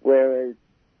 Whereas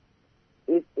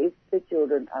if the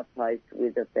children are placed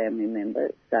with a family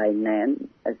member, say nan,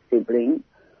 a sibling,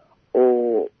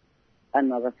 or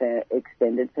another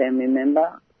extended family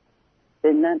member,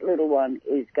 then that little one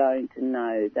is going to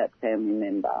know that family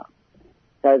member.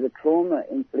 So the trauma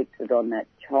inflicted on that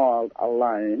child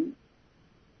alone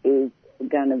is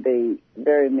going to be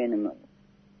very minimum.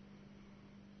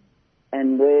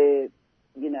 And where,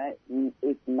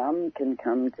 if mum can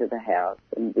come to the house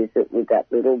and visit with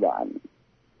that little one,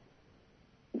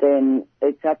 then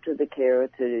it's up to the carer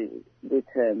to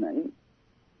determine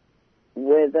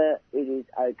whether it is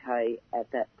okay at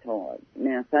that time.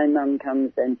 Now, say mum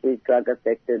comes and she's drug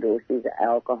affected or she's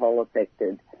alcohol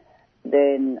affected,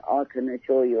 then I can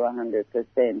assure you 100%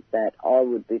 that I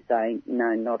would be saying,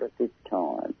 no, not at this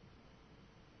time.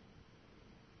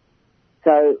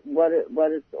 So what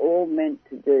it's all meant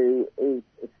to do is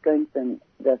strengthen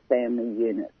the family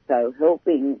unit. So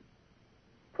helping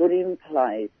put in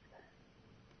place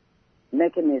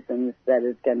mechanisms that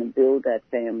is going to build that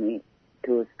family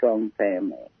to a strong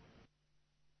family.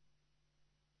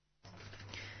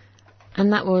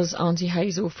 And that was Auntie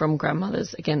Hazel from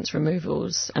Grandmothers Against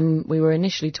Removals. And we were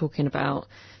initially talking about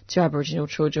 2 Aboriginal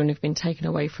children who've been taken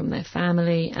away from their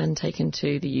family and taken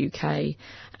to the UK,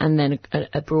 and then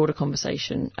a broader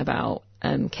conversation about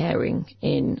caring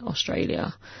in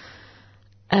Australia.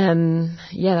 That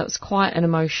was quite an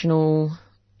emotional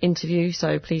interview,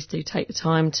 so please do take the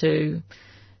time to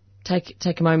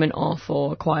take a moment off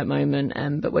or a quiet moment,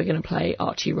 but we're going to play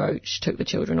Archie Roach, Took the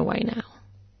Children Away now.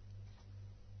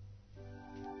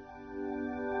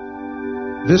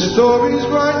 This story's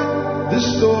right, this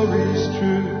story's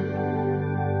true.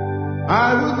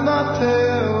 I would not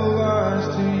tell lies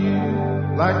to you,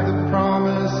 like the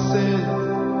promises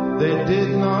they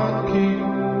did not keep,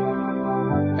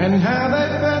 and how they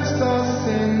fenced us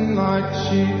in like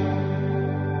sheep.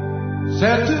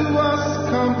 Said to us,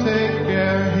 come take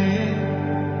our hand,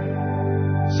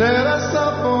 set us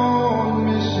up on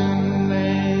mission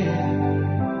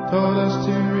land, told us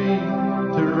to read,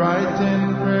 to write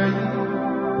and pray.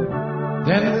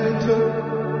 Then they took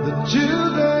the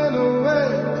children away,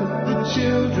 took the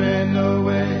children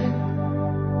away,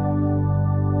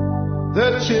 the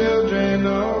children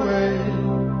away.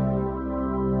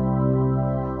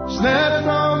 Snatched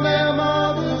from their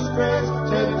mother's breast,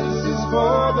 said this is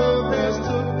for the best,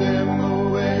 took them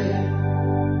away.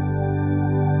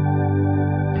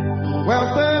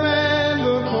 Welfare and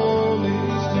the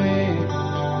police came,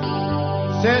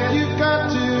 said you've got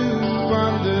to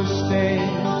understand,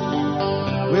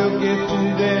 we'll give to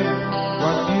them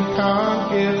what you can't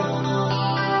give.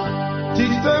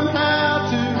 Teach them how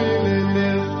to really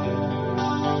live.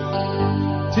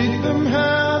 Teach them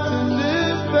how to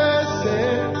live, they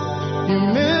said.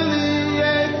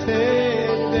 Humiliated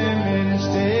them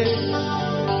instead.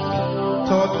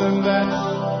 Taught them that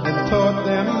and taught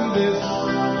them this,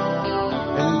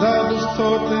 and others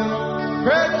taught them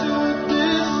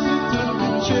prejudice. You took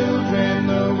the children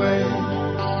away,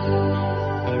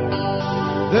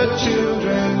 the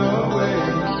children away,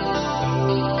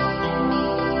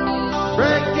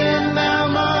 breaking down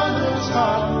mother's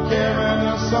heart, carrying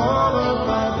us all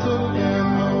about, took them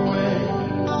away.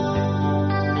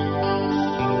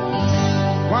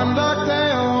 One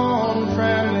lockdown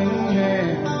frowning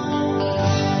hand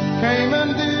came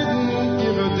and didn't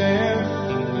give a damn.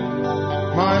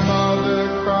 My mother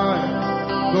cried,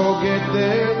 go get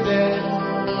their dad.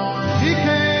 He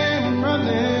came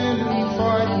running and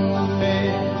fighting me.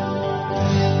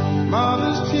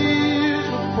 Mother's tears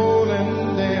were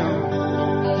falling down.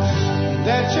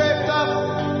 That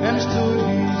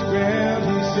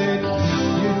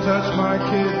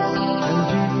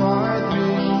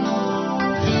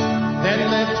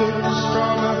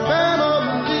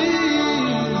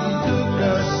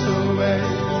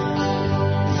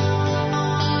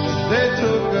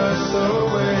us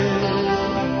away.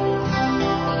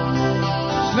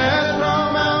 Snatched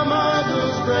from our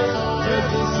mother's grave, said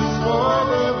this is for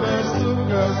the best,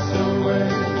 took us away.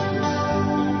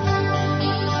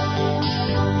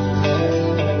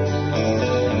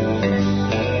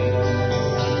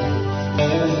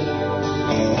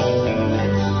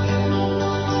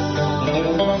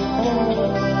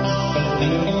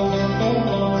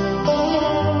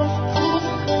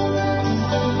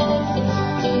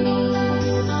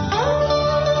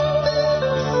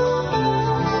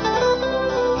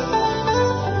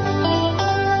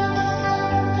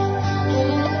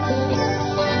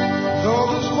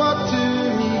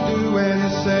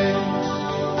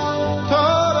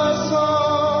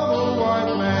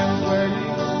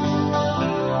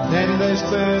 They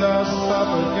set us up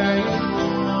again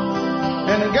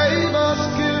and gave us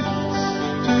gifts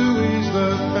to ease the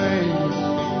pain.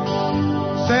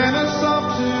 Sent us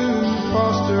up to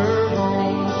foster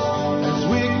homes. As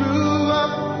we grew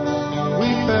up, we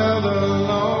felt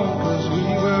alone, 'cause we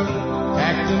were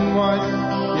acting white,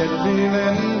 yet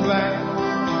feeling black.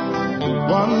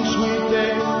 One sweet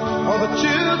day, all the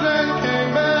children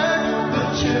came back. The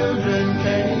children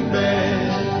came back.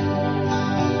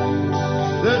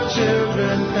 The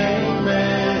children came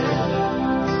back.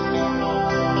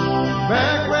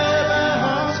 Back where their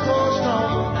hearts grow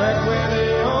strong, back where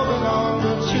they all belong.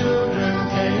 The children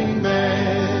came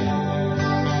back.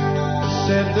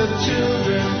 Said the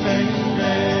children came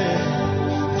back.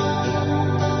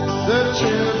 The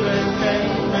children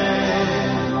came back.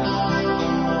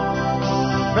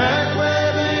 Back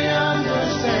where they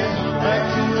understand, back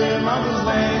to their mother's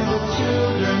land. The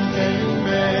children came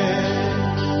back.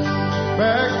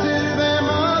 Back to their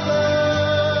mother,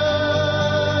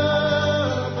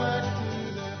 back to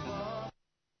their father.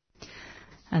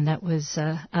 And that was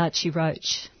Archie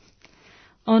Roach.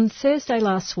 On Thursday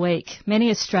last week, many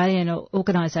Australian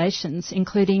organisations,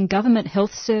 including government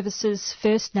health services,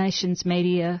 First Nations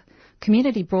media,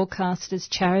 community broadcasters,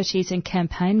 charities and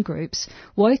campaign groups,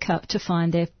 woke up to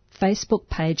find their Facebook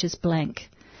pages blank.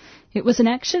 It was an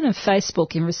action of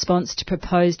Facebook in response to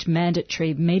proposed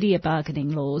mandatory media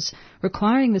bargaining laws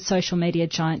requiring the social media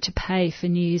giant to pay for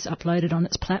news uploaded on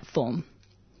its platform.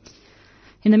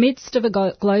 In the midst of a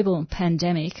global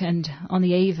pandemic and on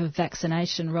the eve of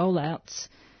vaccination rollouts,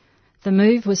 the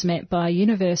move was met by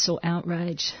universal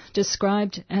outrage,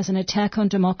 described as an attack on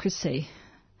democracy,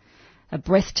 a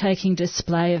breathtaking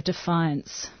display of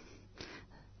defiance.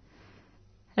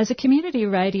 As a community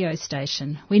radio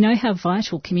station, we know how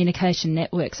vital communication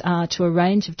networks are to a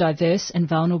range of diverse and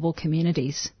vulnerable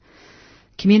communities.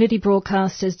 Community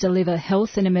broadcasters deliver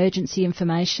health and emergency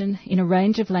information in a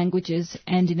range of languages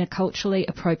and in a culturally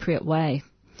appropriate way.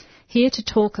 Here to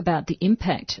talk about the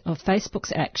impact of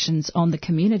Facebook's actions on the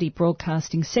community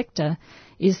broadcasting sector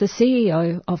is the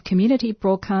CEO of Community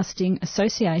Broadcasting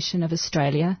Association of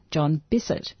Australia, John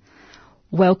Bissett.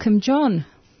 Welcome, John.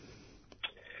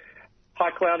 Hi,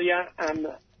 Claudia.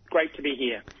 Great to be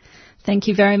here. Thank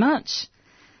you very much.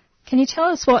 Can you tell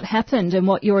us what happened and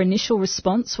what your initial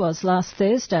response was last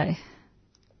Thursday?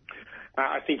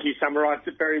 I think you summarised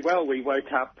it very well. We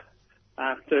woke up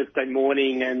Thursday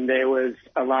morning and there was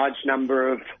a large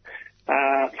number of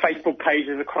Facebook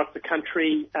pages across the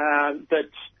country that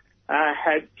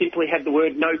had simply had the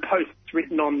word "no posts"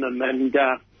 written on them.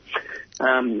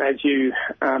 And as you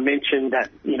mentioned, that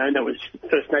there was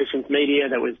First Nations media,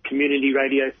 there was community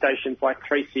radio stations like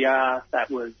 3CR, that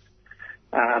was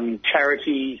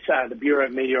charities, the Bureau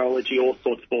of Meteorology, all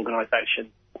sorts of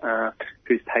organisations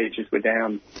whose pages were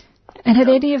down. And had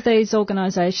any of these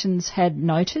organisations had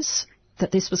notice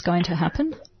that this was going to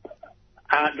happen?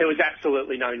 There was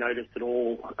absolutely no notice at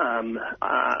all.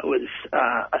 It was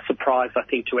a surprise, I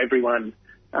think, to everyone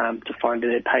to find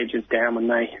their pages down when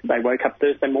they woke up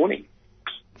Thursday morning.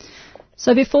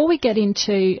 So before we get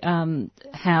into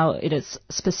how it has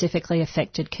specifically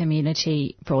affected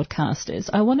community broadcasters,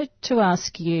 I wanted to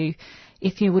ask you,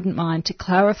 if you wouldn't mind, to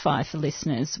clarify for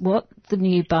listeners what the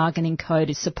new bargaining code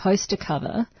is supposed to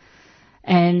cover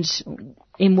and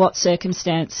in what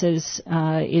circumstances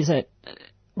is it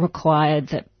required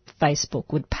that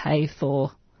Facebook would pay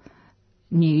for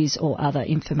news or other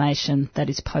information that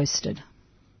is posted.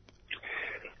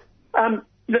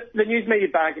 The News Media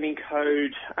Bargaining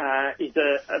Code is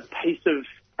a piece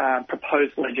of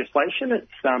proposed legislation.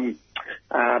 It's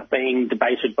being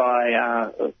debated by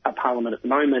a parliament at the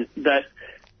moment that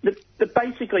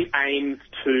basically aims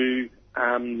to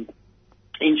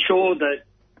ensure that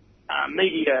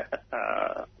media,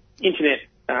 internet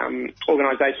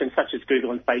organisations such as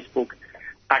Google and Facebook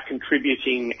are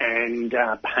contributing and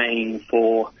paying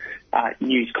for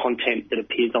news content that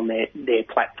appears on their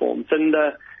platforms. And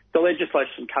the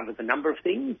legislation covers a number of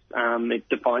things. It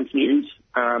defines news,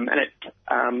 and it,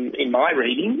 in my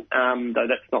reading, though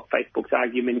that's not Facebook's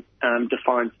argument,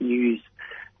 defines news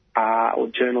or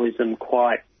journalism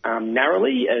quite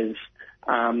narrowly as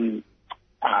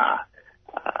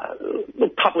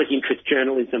public interest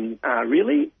journalism,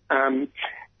 really.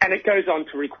 And it goes on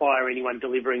to require anyone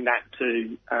delivering that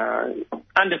to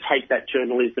undertake that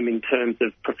journalism in terms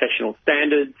of professional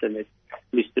standards, and there's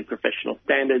listed professional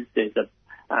standards. There's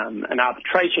an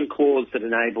arbitration clause that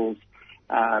enables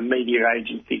media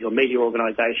agencies or media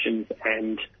organisations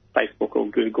and Facebook or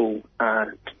Google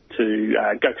to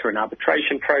go through an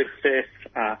arbitration process.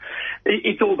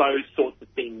 It's all those sorts of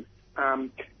things.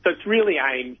 So it's really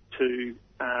aimed to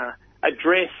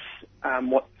address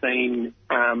what's seen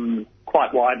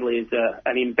quite widely as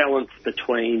an imbalance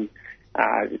between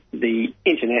the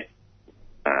internet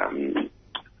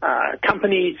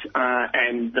companies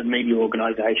and the media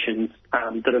organisations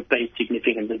that have been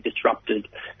significantly disrupted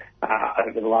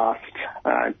over the last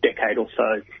decade or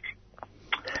so.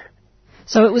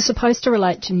 So it was supposed to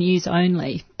relate to news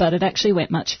only, but it actually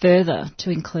went much further to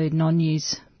include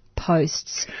non-news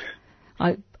posts.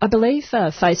 I believe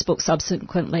Facebook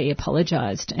subsequently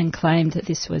apologised and claimed that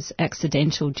this was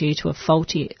accidental due to a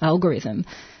faulty algorithm.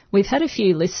 We've had a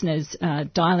few listeners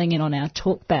dialing in on our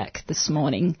talkback this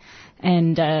morning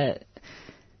and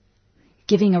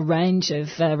giving a range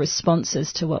of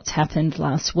responses to what's happened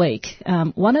last week.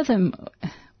 One of them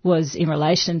was in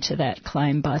relation to that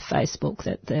claim by Facebook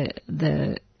that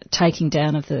the taking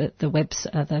down of the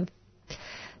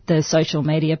social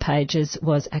media pages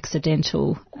was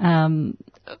accidental.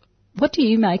 What do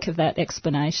you make of that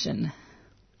explanation?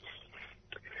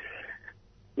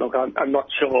 Look, I'm not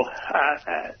sure.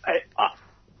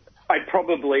 I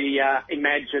probably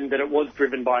imagine that it was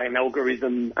driven by an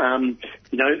algorithm.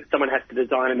 Someone has to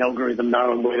design an algorithm,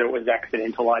 though, and whether it was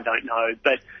accidental, I don't know.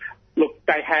 But look,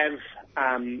 they have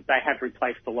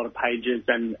replaced a lot of pages,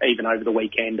 and even over the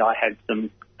weekend, I had some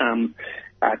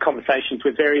conversations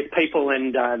with various people,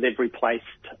 and they've replaced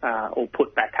or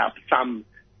put back up some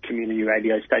community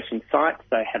radio station sites.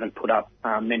 They haven't put up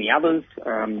many others.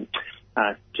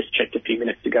 Just checked a few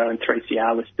minutes ago, and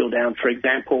 3CR was still down, for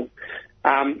example.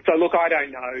 So look, I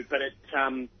don't know, but it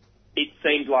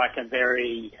seemed like it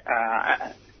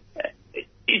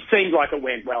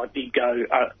went well. It did go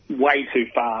way too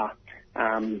far,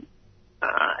 and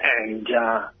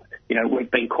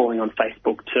we've been calling on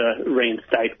Facebook to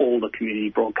reinstate all the community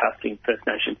broadcasting First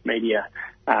Nations media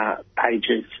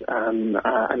pages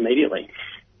immediately.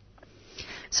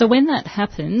 So when that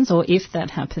happens, or if that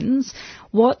happens,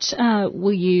 what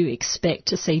will you expect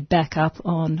to see back up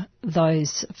on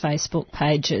those Facebook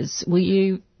pages? Will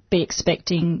you be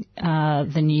expecting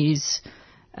the news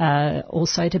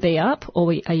also to be up,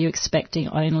 or are you expecting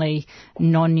only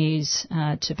non-news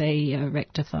to be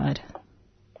rectified?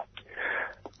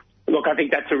 Look, I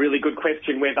think that's a really good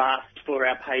question. We've asked for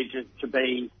our pages to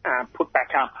be put back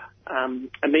up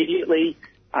immediately.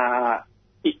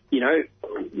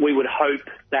 We would hope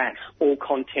that all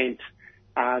content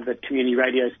that community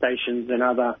radio stations and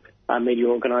other media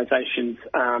organisations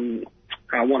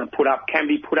want to put up can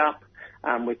be put up.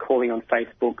 We're calling on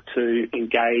Facebook to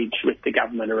engage with the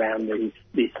government around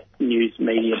this news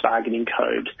media bargaining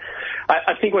code.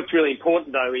 I think what's really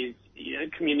important, though, is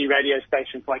community radio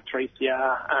stations like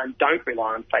 3CR don't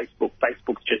rely on Facebook.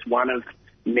 Facebook's just one of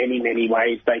many, many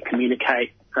ways they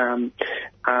communicate. And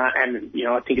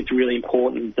I think it's really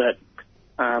important that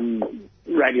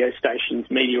radio stations,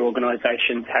 media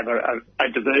organisations have a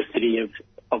diversity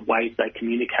of ways they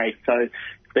communicate. So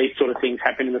these sort of things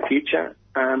happen in the future.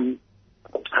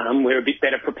 We're a bit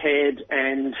better prepared,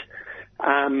 and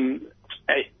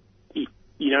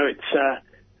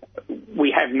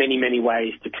we have many, many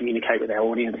ways to communicate with our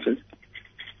audiences.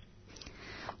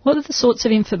 What are the sorts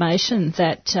of information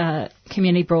that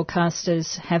community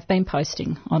broadcasters have been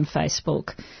posting on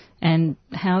Facebook, and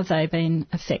how have they been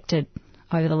affected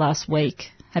over the last week?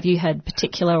 Have you had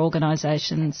particular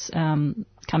organisations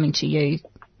coming to you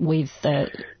with,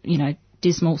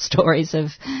 dismal stories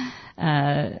of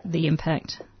the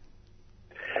impact?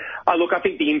 Look, I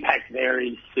think the impact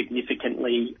varies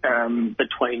significantly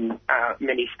between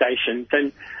many stations,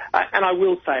 and I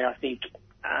will say I think.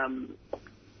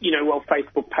 While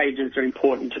Facebook pages are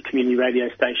important to community radio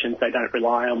stations, they don't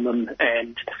rely on them,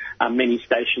 and many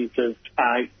stations have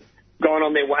gone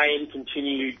on their way and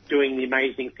continue doing the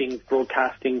amazing things,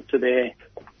 broadcasting to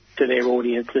their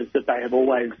audiences that they have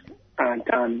always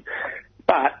done.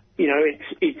 But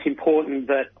it's important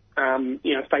that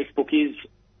Facebook is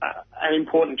an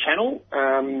important channel.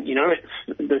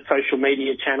 It's the social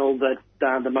media channel that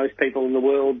the most people in the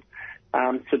world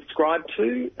subscribe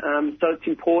to. So it's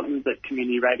important that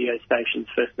community radio stations,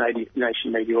 First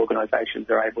Nation media organisations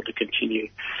are able to continue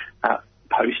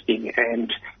posting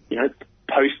and,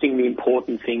 posting the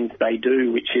important things they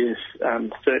do, which is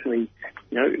certainly,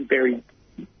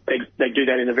 they do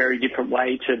that in a very different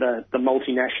way to the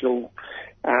multinational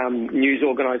news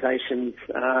organisations,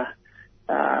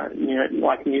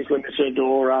 like News Limited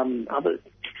or others.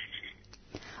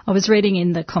 I was reading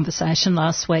in The Conversation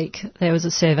last week, there was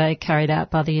a survey carried out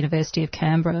by the University of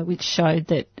Canberra which showed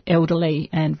that elderly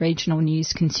and regional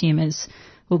news consumers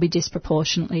will be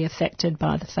disproportionately affected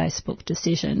by the Facebook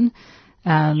decision.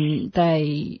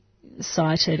 They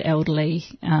cited elderly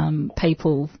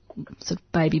people, sort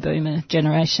of baby boomer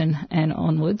generation and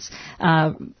onwards,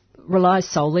 rely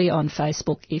solely on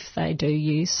Facebook if they do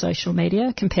use social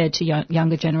media compared to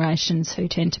younger generations who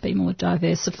tend to be more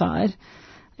diversified.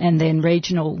 And then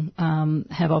regional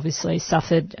have obviously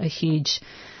suffered a huge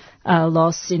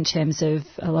loss in terms of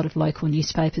a lot of local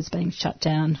newspapers being shut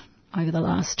down over the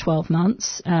last 12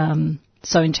 months.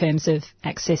 So in terms of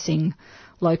accessing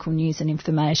local news and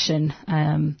information,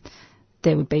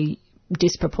 there would be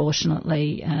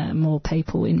disproportionately more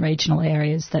people in regional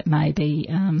areas that may be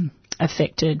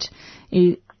affected.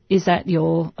 Is that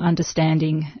your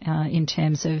understanding in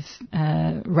terms of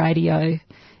radio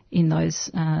in those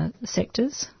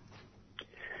sectors?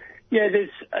 Yeah,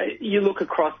 you look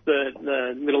across the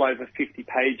little over 50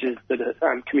 pages that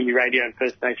are community radio and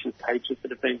First Nations pages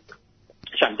that have been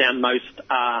shut down. Most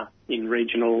are in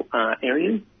regional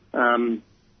areas.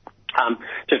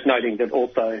 Just noting that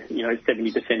also,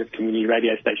 70% of community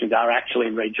radio stations are actually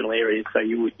in regional areas, so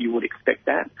you would expect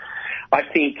that. I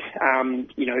think,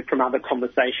 from other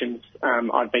conversations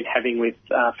I've been having with,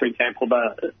 for example,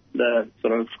 the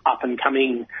sort of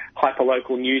up-and-coming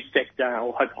hyperlocal news sector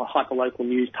or hyperlocal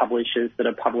news publishers that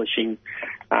are publishing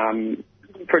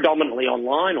predominantly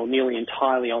online or nearly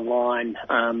entirely online,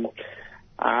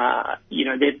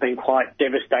 they've been quite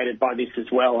devastated by this as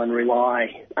well and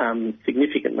rely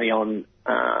significantly on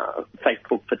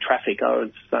Facebook for traffic. I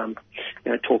was,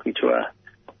 talking to a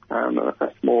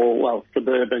small,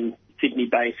 suburban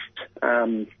Sydney-based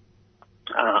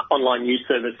online news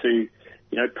service who,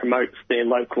 promotes their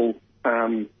local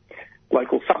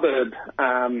suburb,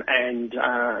 and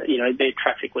their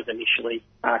traffic was initially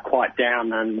quite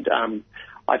down, and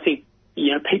I think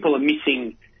people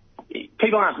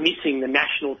aren't missing the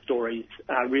national stories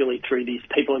really through this.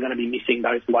 People are going to be missing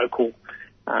those local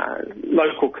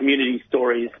community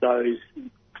stories, those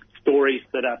stories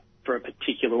that are for a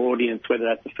particular audience, whether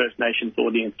that's a First Nations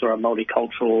audience or a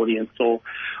multicultural audience or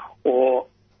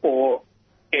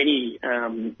any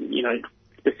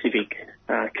specific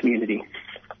community.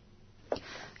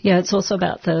 Yeah, it's also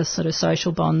about the sort of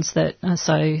social bonds that are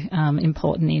so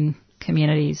important in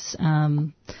communities,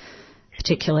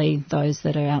 particularly those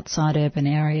that are outside urban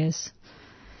areas.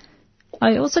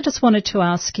 I also just wanted to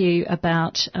ask you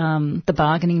about the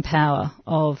bargaining power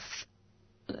of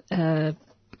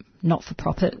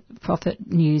not-for-profit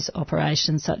news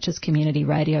operations such as community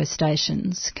radio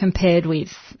stations compared with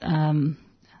the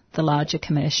larger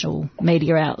commercial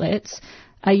media outlets.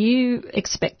 Are you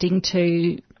expecting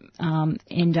to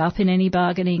end up in any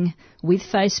bargaining with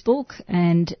Facebook?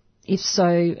 And if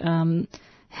so,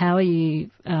 how are you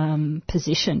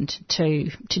positioned to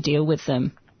deal with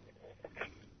them?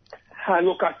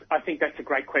 Look, I think that's a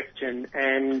great question,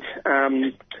 and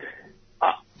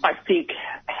I think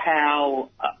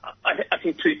I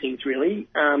think two things really.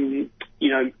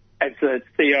 As the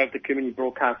CEO of the Community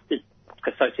Broadcast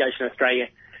Association of Australia,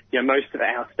 most of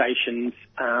our stations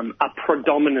are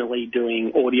predominantly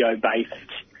doing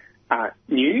audio-based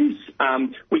news,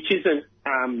 which is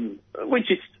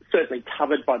certainly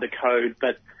covered by the code,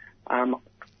 but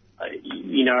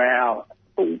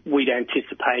we'd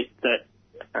anticipate that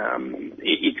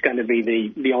it's going to be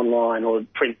the online or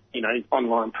print,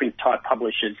 online print type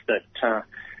publishers that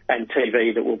and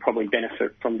TV that will probably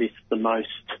benefit from this the most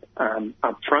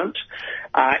upfront.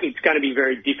 It's going to be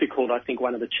very difficult. I think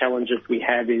one of the challenges we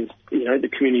have is, the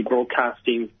community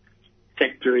broadcasting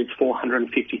sector is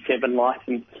 457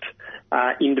 licensed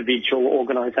individual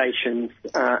organisations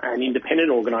and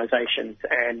independent organisations,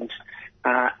 and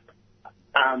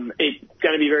it's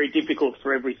going to be very difficult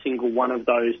for every single one of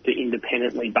those to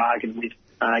independently bargain with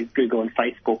Google and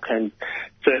Facebook, and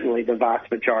certainly the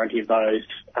vast majority of those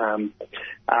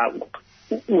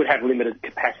would have limited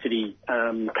capacity,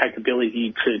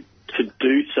 capability to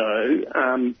do so.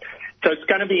 So it's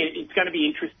going to be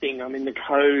interesting. I mean, the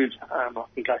code, I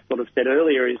think I sort of said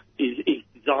earlier, is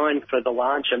designed for the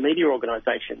larger media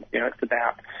organisations. You know, it's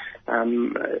about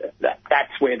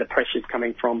that's where the pressure's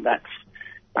coming from.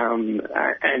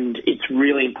 And it's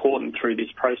really important through this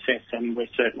process, and we're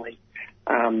certainly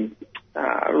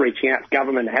reaching out to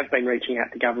government, have been reaching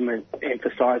out to government,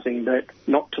 emphasising that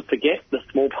not to forget the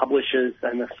small publishers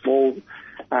and the small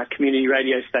community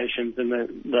radio stations and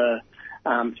the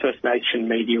First Nation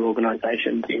media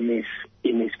organisations in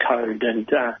this code, and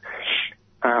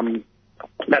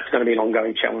that's going to be an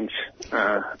ongoing challenge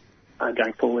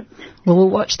going forward. Well, we'll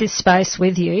watch this space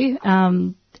with you,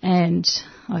 and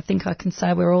I think I can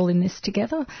say we're all in this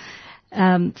together.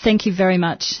 Thank you very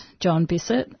much, John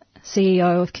Bissett,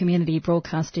 CEO of Community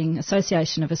Broadcasting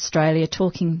Association of Australia,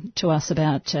 talking to us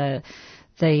about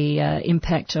the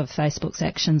impact of Facebook's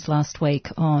actions last week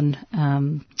on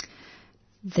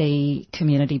the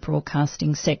community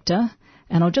broadcasting sector.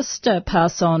 And I'll just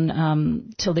pass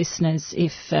on to listeners,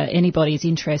 if anybody's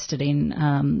interested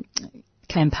in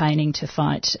campaigning to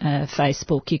fight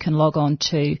Facebook, you can log on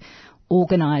to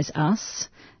Organise Us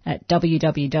at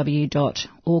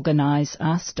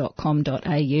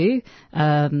www.organiseus.com.au,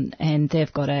 and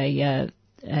they've got a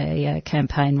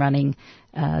campaign running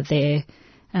there.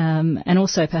 And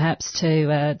also perhaps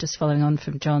to, just following on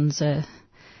from John's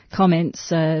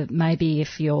comments, maybe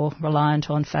if you're reliant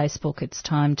on Facebook, it's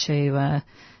time to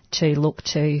look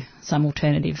to some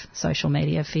alternative social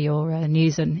media for your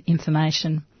news and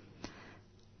information.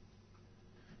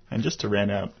 And just to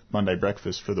round out Monday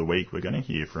Breakfast for the week, we're going to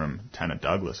hear from Tanner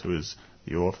Douglas, who is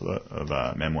the author of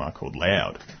a memoir called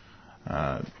Loud.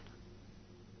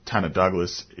 Tanner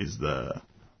Douglas is the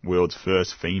world's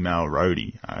first female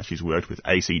roadie. She's worked with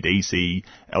AC/DC,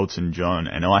 Elton John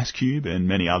and Ice Cube and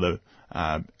many other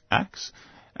acts.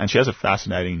 And she has a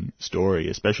fascinating story,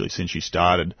 especially since she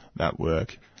started that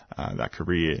work, that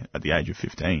career at the age of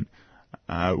 15.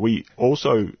 We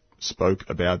also spoke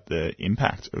about the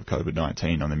impact of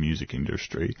COVID-19 on the music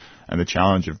industry and the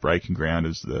challenge of breaking ground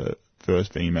as the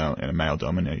first female in a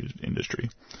male-dominated industry.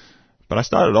 But I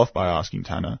started off by asking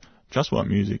Tanner just what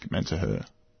music meant to her.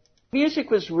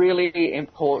 Music was really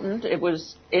important. It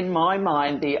was, in my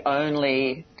mind, the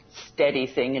only steady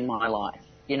thing in my life.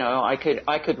 You know, I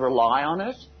could rely on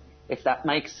it, if that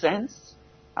makes sense.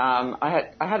 I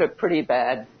had a pretty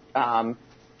bad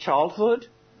childhood.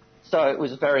 So it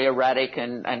was very erratic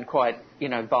and quite,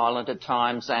 violent at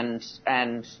times and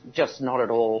just not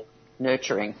at all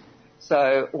nurturing.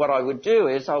 So what I would do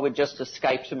is I would just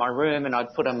escape to my room and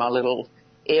I'd put in my little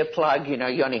earplug. You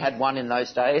only had one in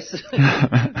those days.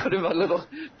 put in my little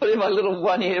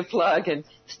one earplug and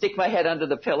stick my head under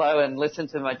the pillow and listen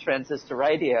to my transistor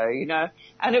radio,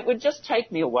 and it would just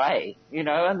take me away,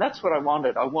 and that's what I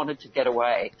wanted. I wanted to get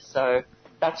away. So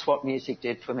that's what music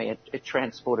did for me. It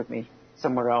transported me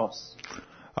somewhere else.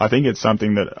 I think it's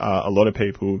something that a lot of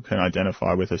people can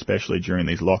identify with, especially during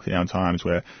these lockdown times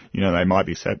where, they might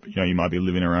be you might be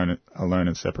living alone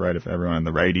and separated from everyone, and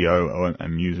the radio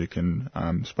and music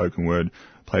and spoken word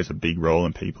plays a big role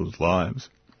in people's lives.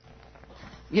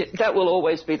 Yeah, that will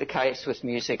always be the case with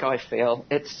music, I feel.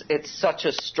 It's such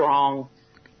a strong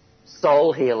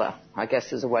soul healer, I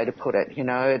guess is a way to put it.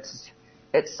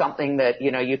 It's something that,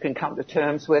 you can come to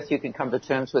terms with. You can come to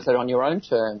terms with it on your own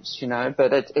terms,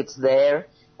 but it's there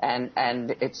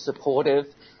and it's supportive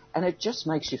and it just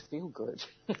makes you feel good.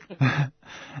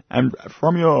 And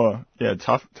from your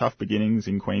tough beginnings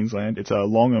in Queensland, it's a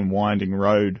long and winding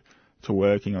road to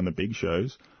working on the big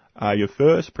shows. Your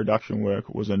first production work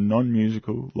was a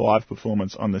non-musical live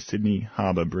performance on the Sydney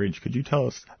Harbour Bridge. Could you tell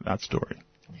us that story?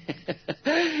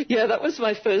 Yeah, that was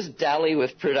my first dally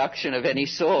with production of any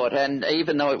sort, and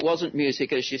even though it wasn't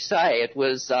music, as you say, it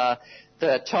was the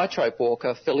tightrope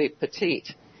walker, Philippe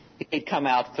Petit. He'd come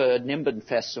out for Nimbin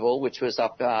Festival, which was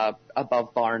up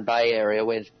above Byron Bay area,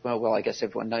 where, well, I guess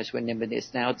everyone knows where Nimbin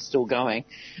is now. It's still going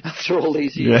after all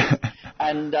these years. Yeah.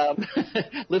 And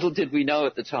little did we know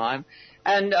at the time.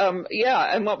 And,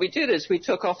 and what we did is we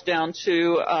took off down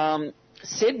to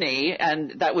Sydney,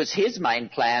 and that was his main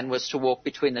plan, was to walk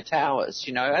between the towers,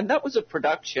 and that was a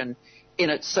production in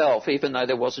itself, even though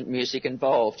there wasn't music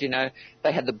involved.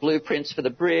 They had the blueprints for the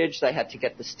bridge, they had to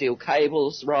get the steel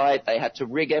cables right, they had to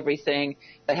rig everything,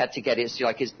 they had to get his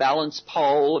balance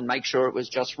pole and make sure it was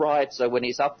just right, so when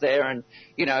he's up there and,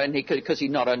 and he could, because he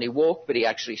not only walked, but he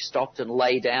actually stopped and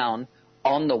lay down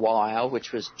on the wire,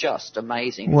 which was just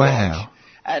amazing. Wow.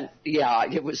 And yeah,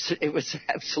 it was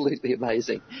absolutely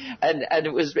amazing. And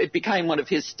it became one of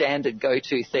his standard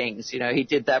go-to things. He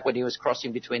did that when he was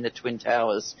crossing between the Twin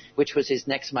Towers, which was his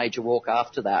next major walk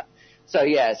after that. So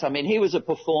yes, he was a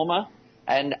performer.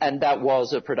 And that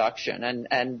was a production,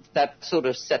 and that sort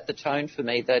of set the tone for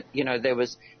me that, you know, there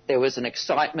was an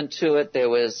excitement to it, there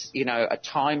was, you know, a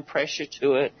time pressure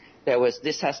to it, there was,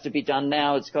 this has to be done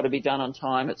now, it's got to be done on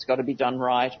time, it's got to be done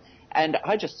right, and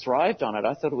I just thrived on it.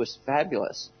 I thought it was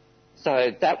fabulous.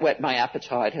 So that whet my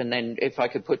appetite, and then if I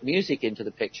could put music into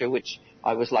the picture, which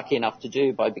I was lucky enough to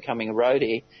do by becoming a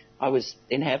roadie, I was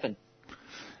in heaven.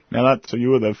 Now, so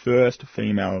you were the first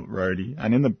female roadie,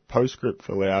 and in the postscript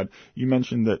for Loud, you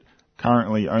mentioned that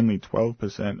currently only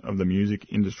 12% of the music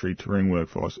industry touring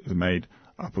workforce is made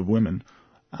up of women.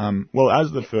 Well,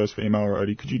 as the first female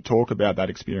roadie, could you talk about that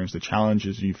experience, the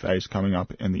challenges you faced coming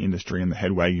up in the industry and the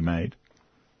headway you made?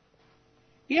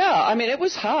 Yeah, I mean, it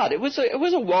was hard. It was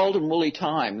a wild and woolly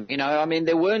time, you know. I mean,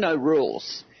 there were no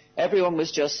rules. Everyone was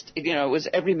just, you know, it was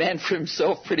every man for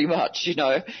himself pretty much, you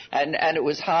know, and it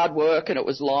was hard work, and it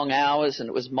was long hours, and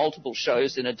it was multiple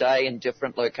shows in a day in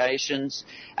different locations.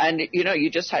 And, you know, you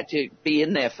just had to be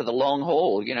in there for the long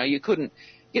haul. You know, you couldn't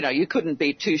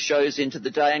be 2 shows into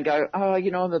the day and go, oh,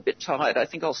 you know, I'm a bit tired, I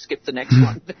think I'll skip the next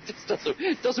one.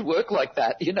 It doesn't work like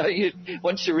that. You know,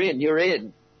 once you're in, you're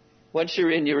in. Once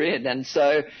you're in, you're in. And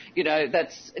so, you know,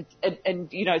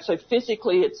 you know, so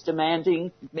physically it's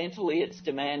demanding, mentally it's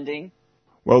demanding.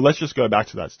 Well, let's just go back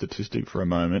to that statistic for a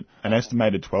moment. An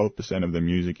estimated 12% of the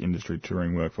music industry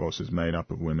touring workforce is made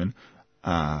up of women.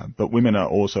 But women are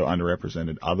also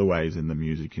underrepresented other ways in the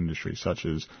music industry, such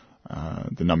as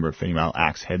the number of female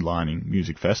acts headlining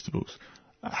music festivals.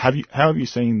 How have you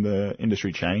seen the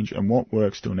industry change, and what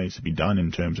work still needs to be done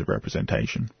in terms of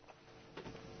representation?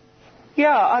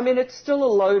 Yeah, I mean, it's still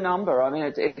a low number. I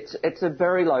mean, it's a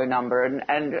very low number.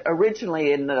 And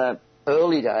originally in the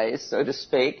early days, so to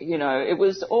speak, you know, it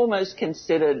was almost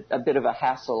considered a bit of a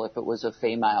hassle if it was a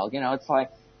female. You know, it's like,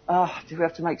 oh, do we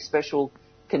have to make special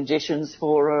conditions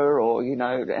for her, or, you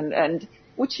know, and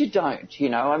which you don't, you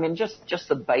know. I mean, just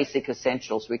the basic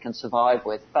essentials we can survive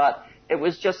with. But it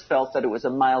was just felt that it was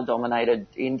a male-dominated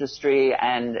industry,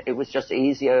 and it was just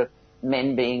easier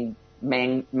men being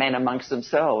men amongst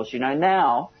themselves. You know,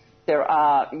 now there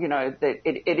are, you know,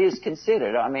 it is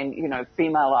considered. I mean, you know,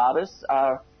 female artists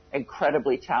are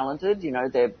incredibly talented. You know,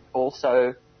 they're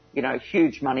also, you know,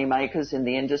 huge money makers in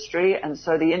the industry. And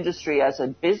so the industry as a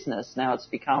business, now it's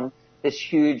become this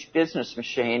huge business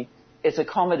machine, is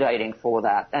accommodating for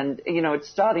that. And, you know, it's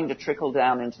starting to trickle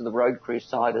down into the road crew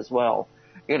side as well.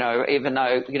 You know, even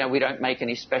though, you know, we don't make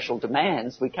any special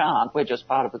demands, we can't. We're just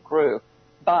part of the crew.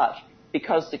 But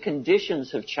because the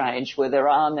conditions have changed, where there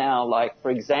are now, like,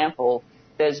 for example,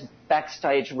 there's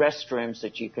backstage restrooms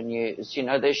that you can use. You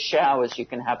know, there's showers you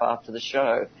can have after the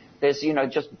show. There's, you know,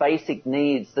 just basic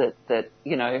needs that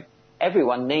you know,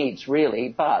 everyone needs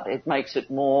really, but it makes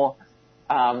it more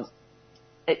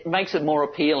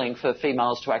appealing for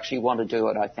females to actually want to do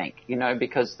it, I think, you know,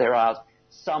 because there are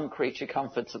some creature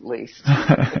comforts at least.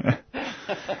 Now,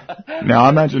 I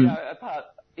imagine...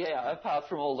 You know, apart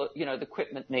from all the, you know, the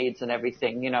equipment needs and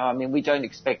everything, you know, I mean, we don't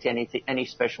expect any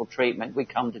special treatment. We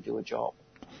come to do a job.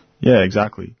 Yeah,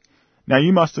 exactly. Now,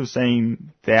 you must have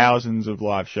seen thousands of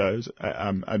live shows,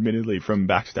 admittedly from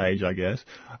backstage, I guess.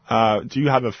 Do you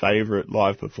have a favourite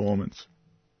live performance?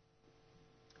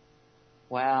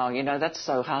 Wow, you know, that's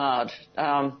so hard.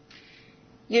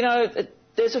 You know,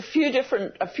 there's a few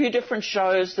different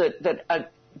shows that are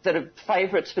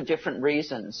favourites for different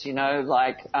reasons, you know,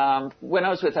 like when I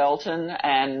was with Elton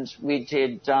and we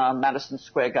did Madison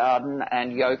Square Garden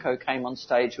and Yoko came on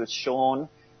stage with Sean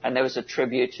and there was a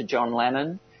tribute to John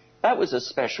Lennon. That was a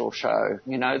special show,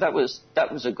 you know, that was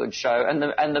a good show.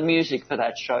 And the music for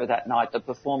that show that night, the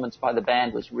performance by the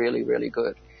band was really, really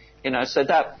good, you know, so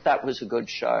that was a good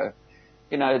show.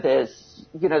 You know,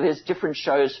 there's different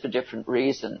shows for different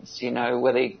reasons. You know,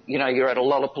 whether, you know, you're at a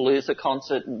Lollapalooza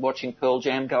concert and watching Pearl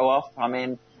Jam go off. I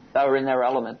mean, they were in their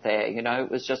element there. You know,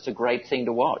 it was just a great thing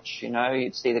to watch. You know,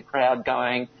 you'd see the crowd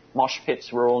going. Mosh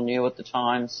pits were all new at the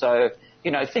time. So,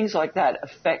 you know, things like that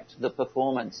affect the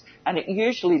performance. And it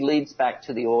usually leads back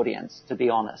to the audience, to be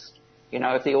honest. You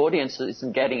know, if the audience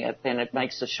isn't getting it, then it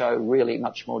makes the show really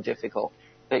much more difficult.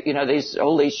 But, you know,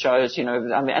 all these shows, you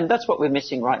know, I mean, and that's what we're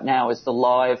missing right now is the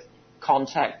live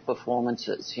contact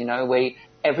performances, you know, where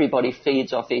everybody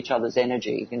feeds off each other's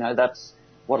energy. You know, that's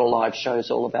what a live show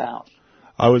is all about.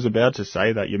 I was about to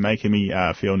say that. You're making me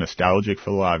feel nostalgic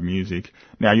for live music.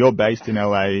 Now, you're based in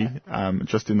LA.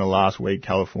 Just in the last week,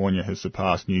 California has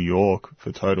surpassed New York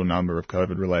for total number of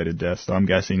COVID-related deaths. So I'm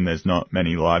guessing there's not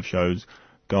many live shows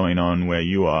going on where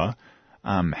you are.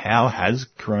 How has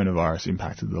coronavirus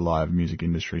impacted the live music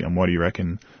industry, and what do you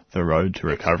reckon the road to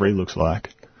recovery looks like?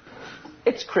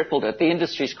 it's crippled it. The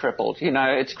industry's crippled. You know,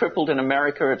 it's crippled in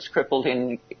America, it's crippled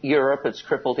in Europe, it's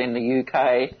crippled in the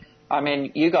UK. I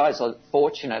mean, you guys are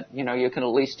fortunate. You know, you can at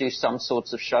least do some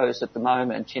sorts of shows at the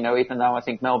moment, you know, even though I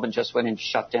think Melbourne just went into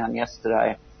shutdown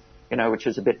yesterday, you know, which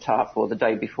was a bit tough, or the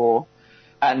day before.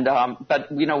 And,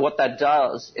 but you know, what that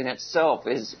does in itself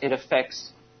is it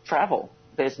affects travel.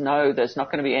 There's not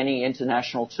going to be any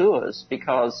international tours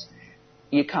because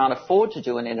you can't afford to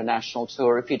do an international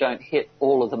tour if you don't hit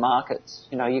all of the markets.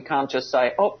 You know, you can't just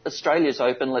say, oh, Australia's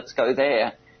open, let's go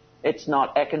there. It's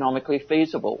not economically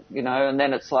feasible, you know, and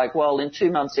then it's like, well, in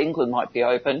 2 months England might be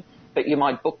open, but you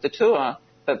might book the tour,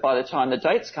 but by the time the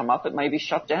dates come up, it may be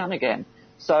shut down again.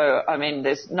 So, I mean,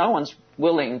 no one's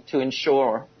willing to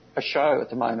insure a show at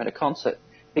the moment, a concert,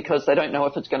 because they don't know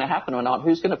if it's going to happen or not.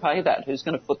 Who's going to pay that? Who's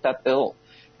going to foot that bill?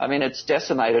 I mean, it's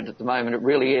decimated at the moment. It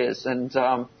really is. And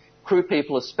crew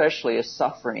people especially are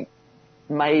suffering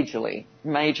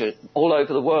major, all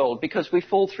over the world because we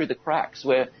fall through the cracks.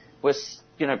 We're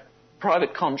you know,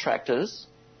 private contractors,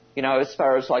 you know, as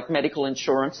far as like medical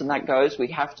insurance and that goes,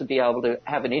 we have to be able to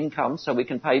have an income so we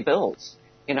can pay bills.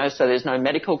 You know, so there's no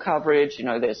medical coverage, you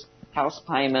know, there's house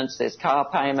payments, there's car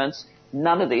payments.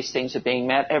 None of these things are being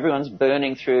met. Everyone's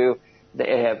burning through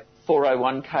their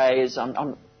 401ks.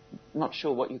 I'm not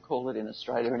sure what you call it in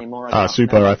Australia anymore.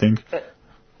 Super, I think. But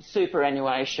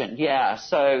superannuation, yeah.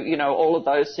 So, you know, all of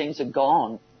those things are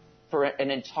gone for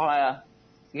an entire,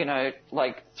 you know,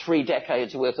 like 3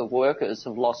 decades worth of workers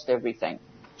have lost everything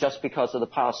just because of the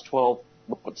past 12,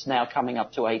 what's now coming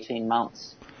up to 18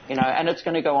 months. You know, and it's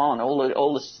going to go on.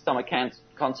 All the summer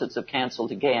concerts have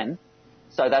cancelled again.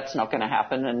 So that's not going to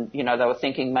happen. And, you know, they were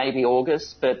thinking maybe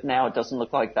August, but now it doesn't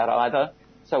look like that either.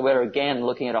 So we're again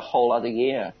looking at a whole other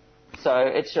year. So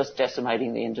it's just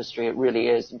decimating the industry. It really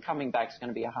is. And coming back is going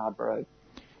to be a hard road.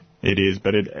 It is,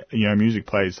 but you know, music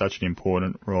plays such an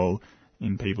important role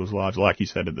in people's lives. Like you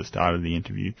said at the start of the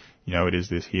interview, you know, it is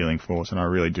this healing force, and I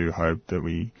really do hope that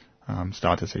we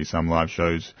start to see some live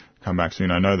shows come back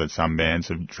soon. I know that some bands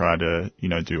have tried to, you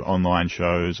know, do online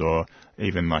shows or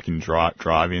even like in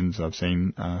drive-ins. I've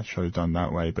seen shows done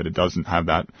that way, but it doesn't have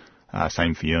that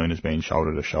same feeling as being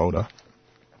shoulder to shoulder.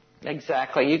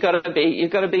 Exactly. You've got to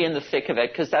be in the thick of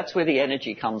it because that's where the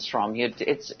energy comes from. It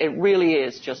really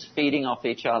is just feeding off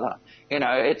each other. You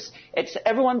know, it's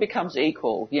everyone becomes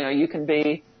equal. You know, you can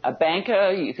be a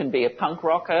banker, you can be a punk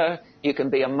rocker, you can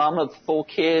be a mum of 4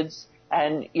 kids,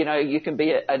 and, you know, you can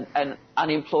be an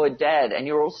unemployed dad, and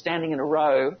you're all standing in a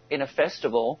row in a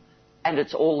festival, and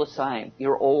it's all the same.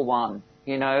 You're all one.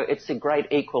 You know, it's a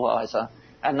great equalizer.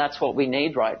 And that's what we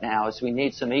need right now, is we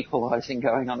need some equalising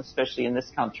going on, especially in this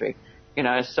country. You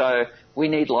know, so we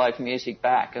need live music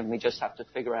back, and we just have to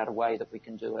figure out a way that we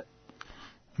can do it.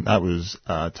 That was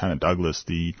Tanner Douglas,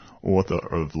 the author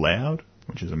of Loud,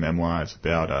 which is a memoir. It's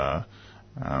about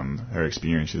her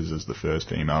experiences as the first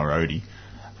female roadie.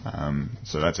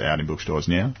 So that's out in bookstores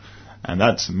now. And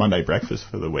that's Monday Breakfast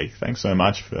for the week. Thanks so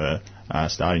much for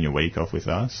starting your week off with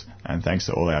us, and thanks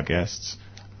to all our guests.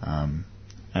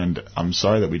 And I'm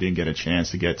sorry that we didn't get a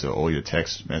chance to get to all your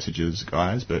text messages,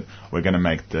 guys, but we're going to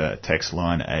make the text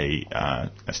line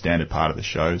a standard part of the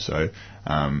show, so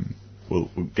we'll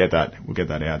get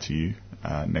that out to you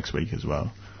next week as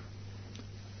well.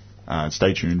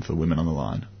 Stay tuned for Women on the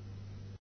Line.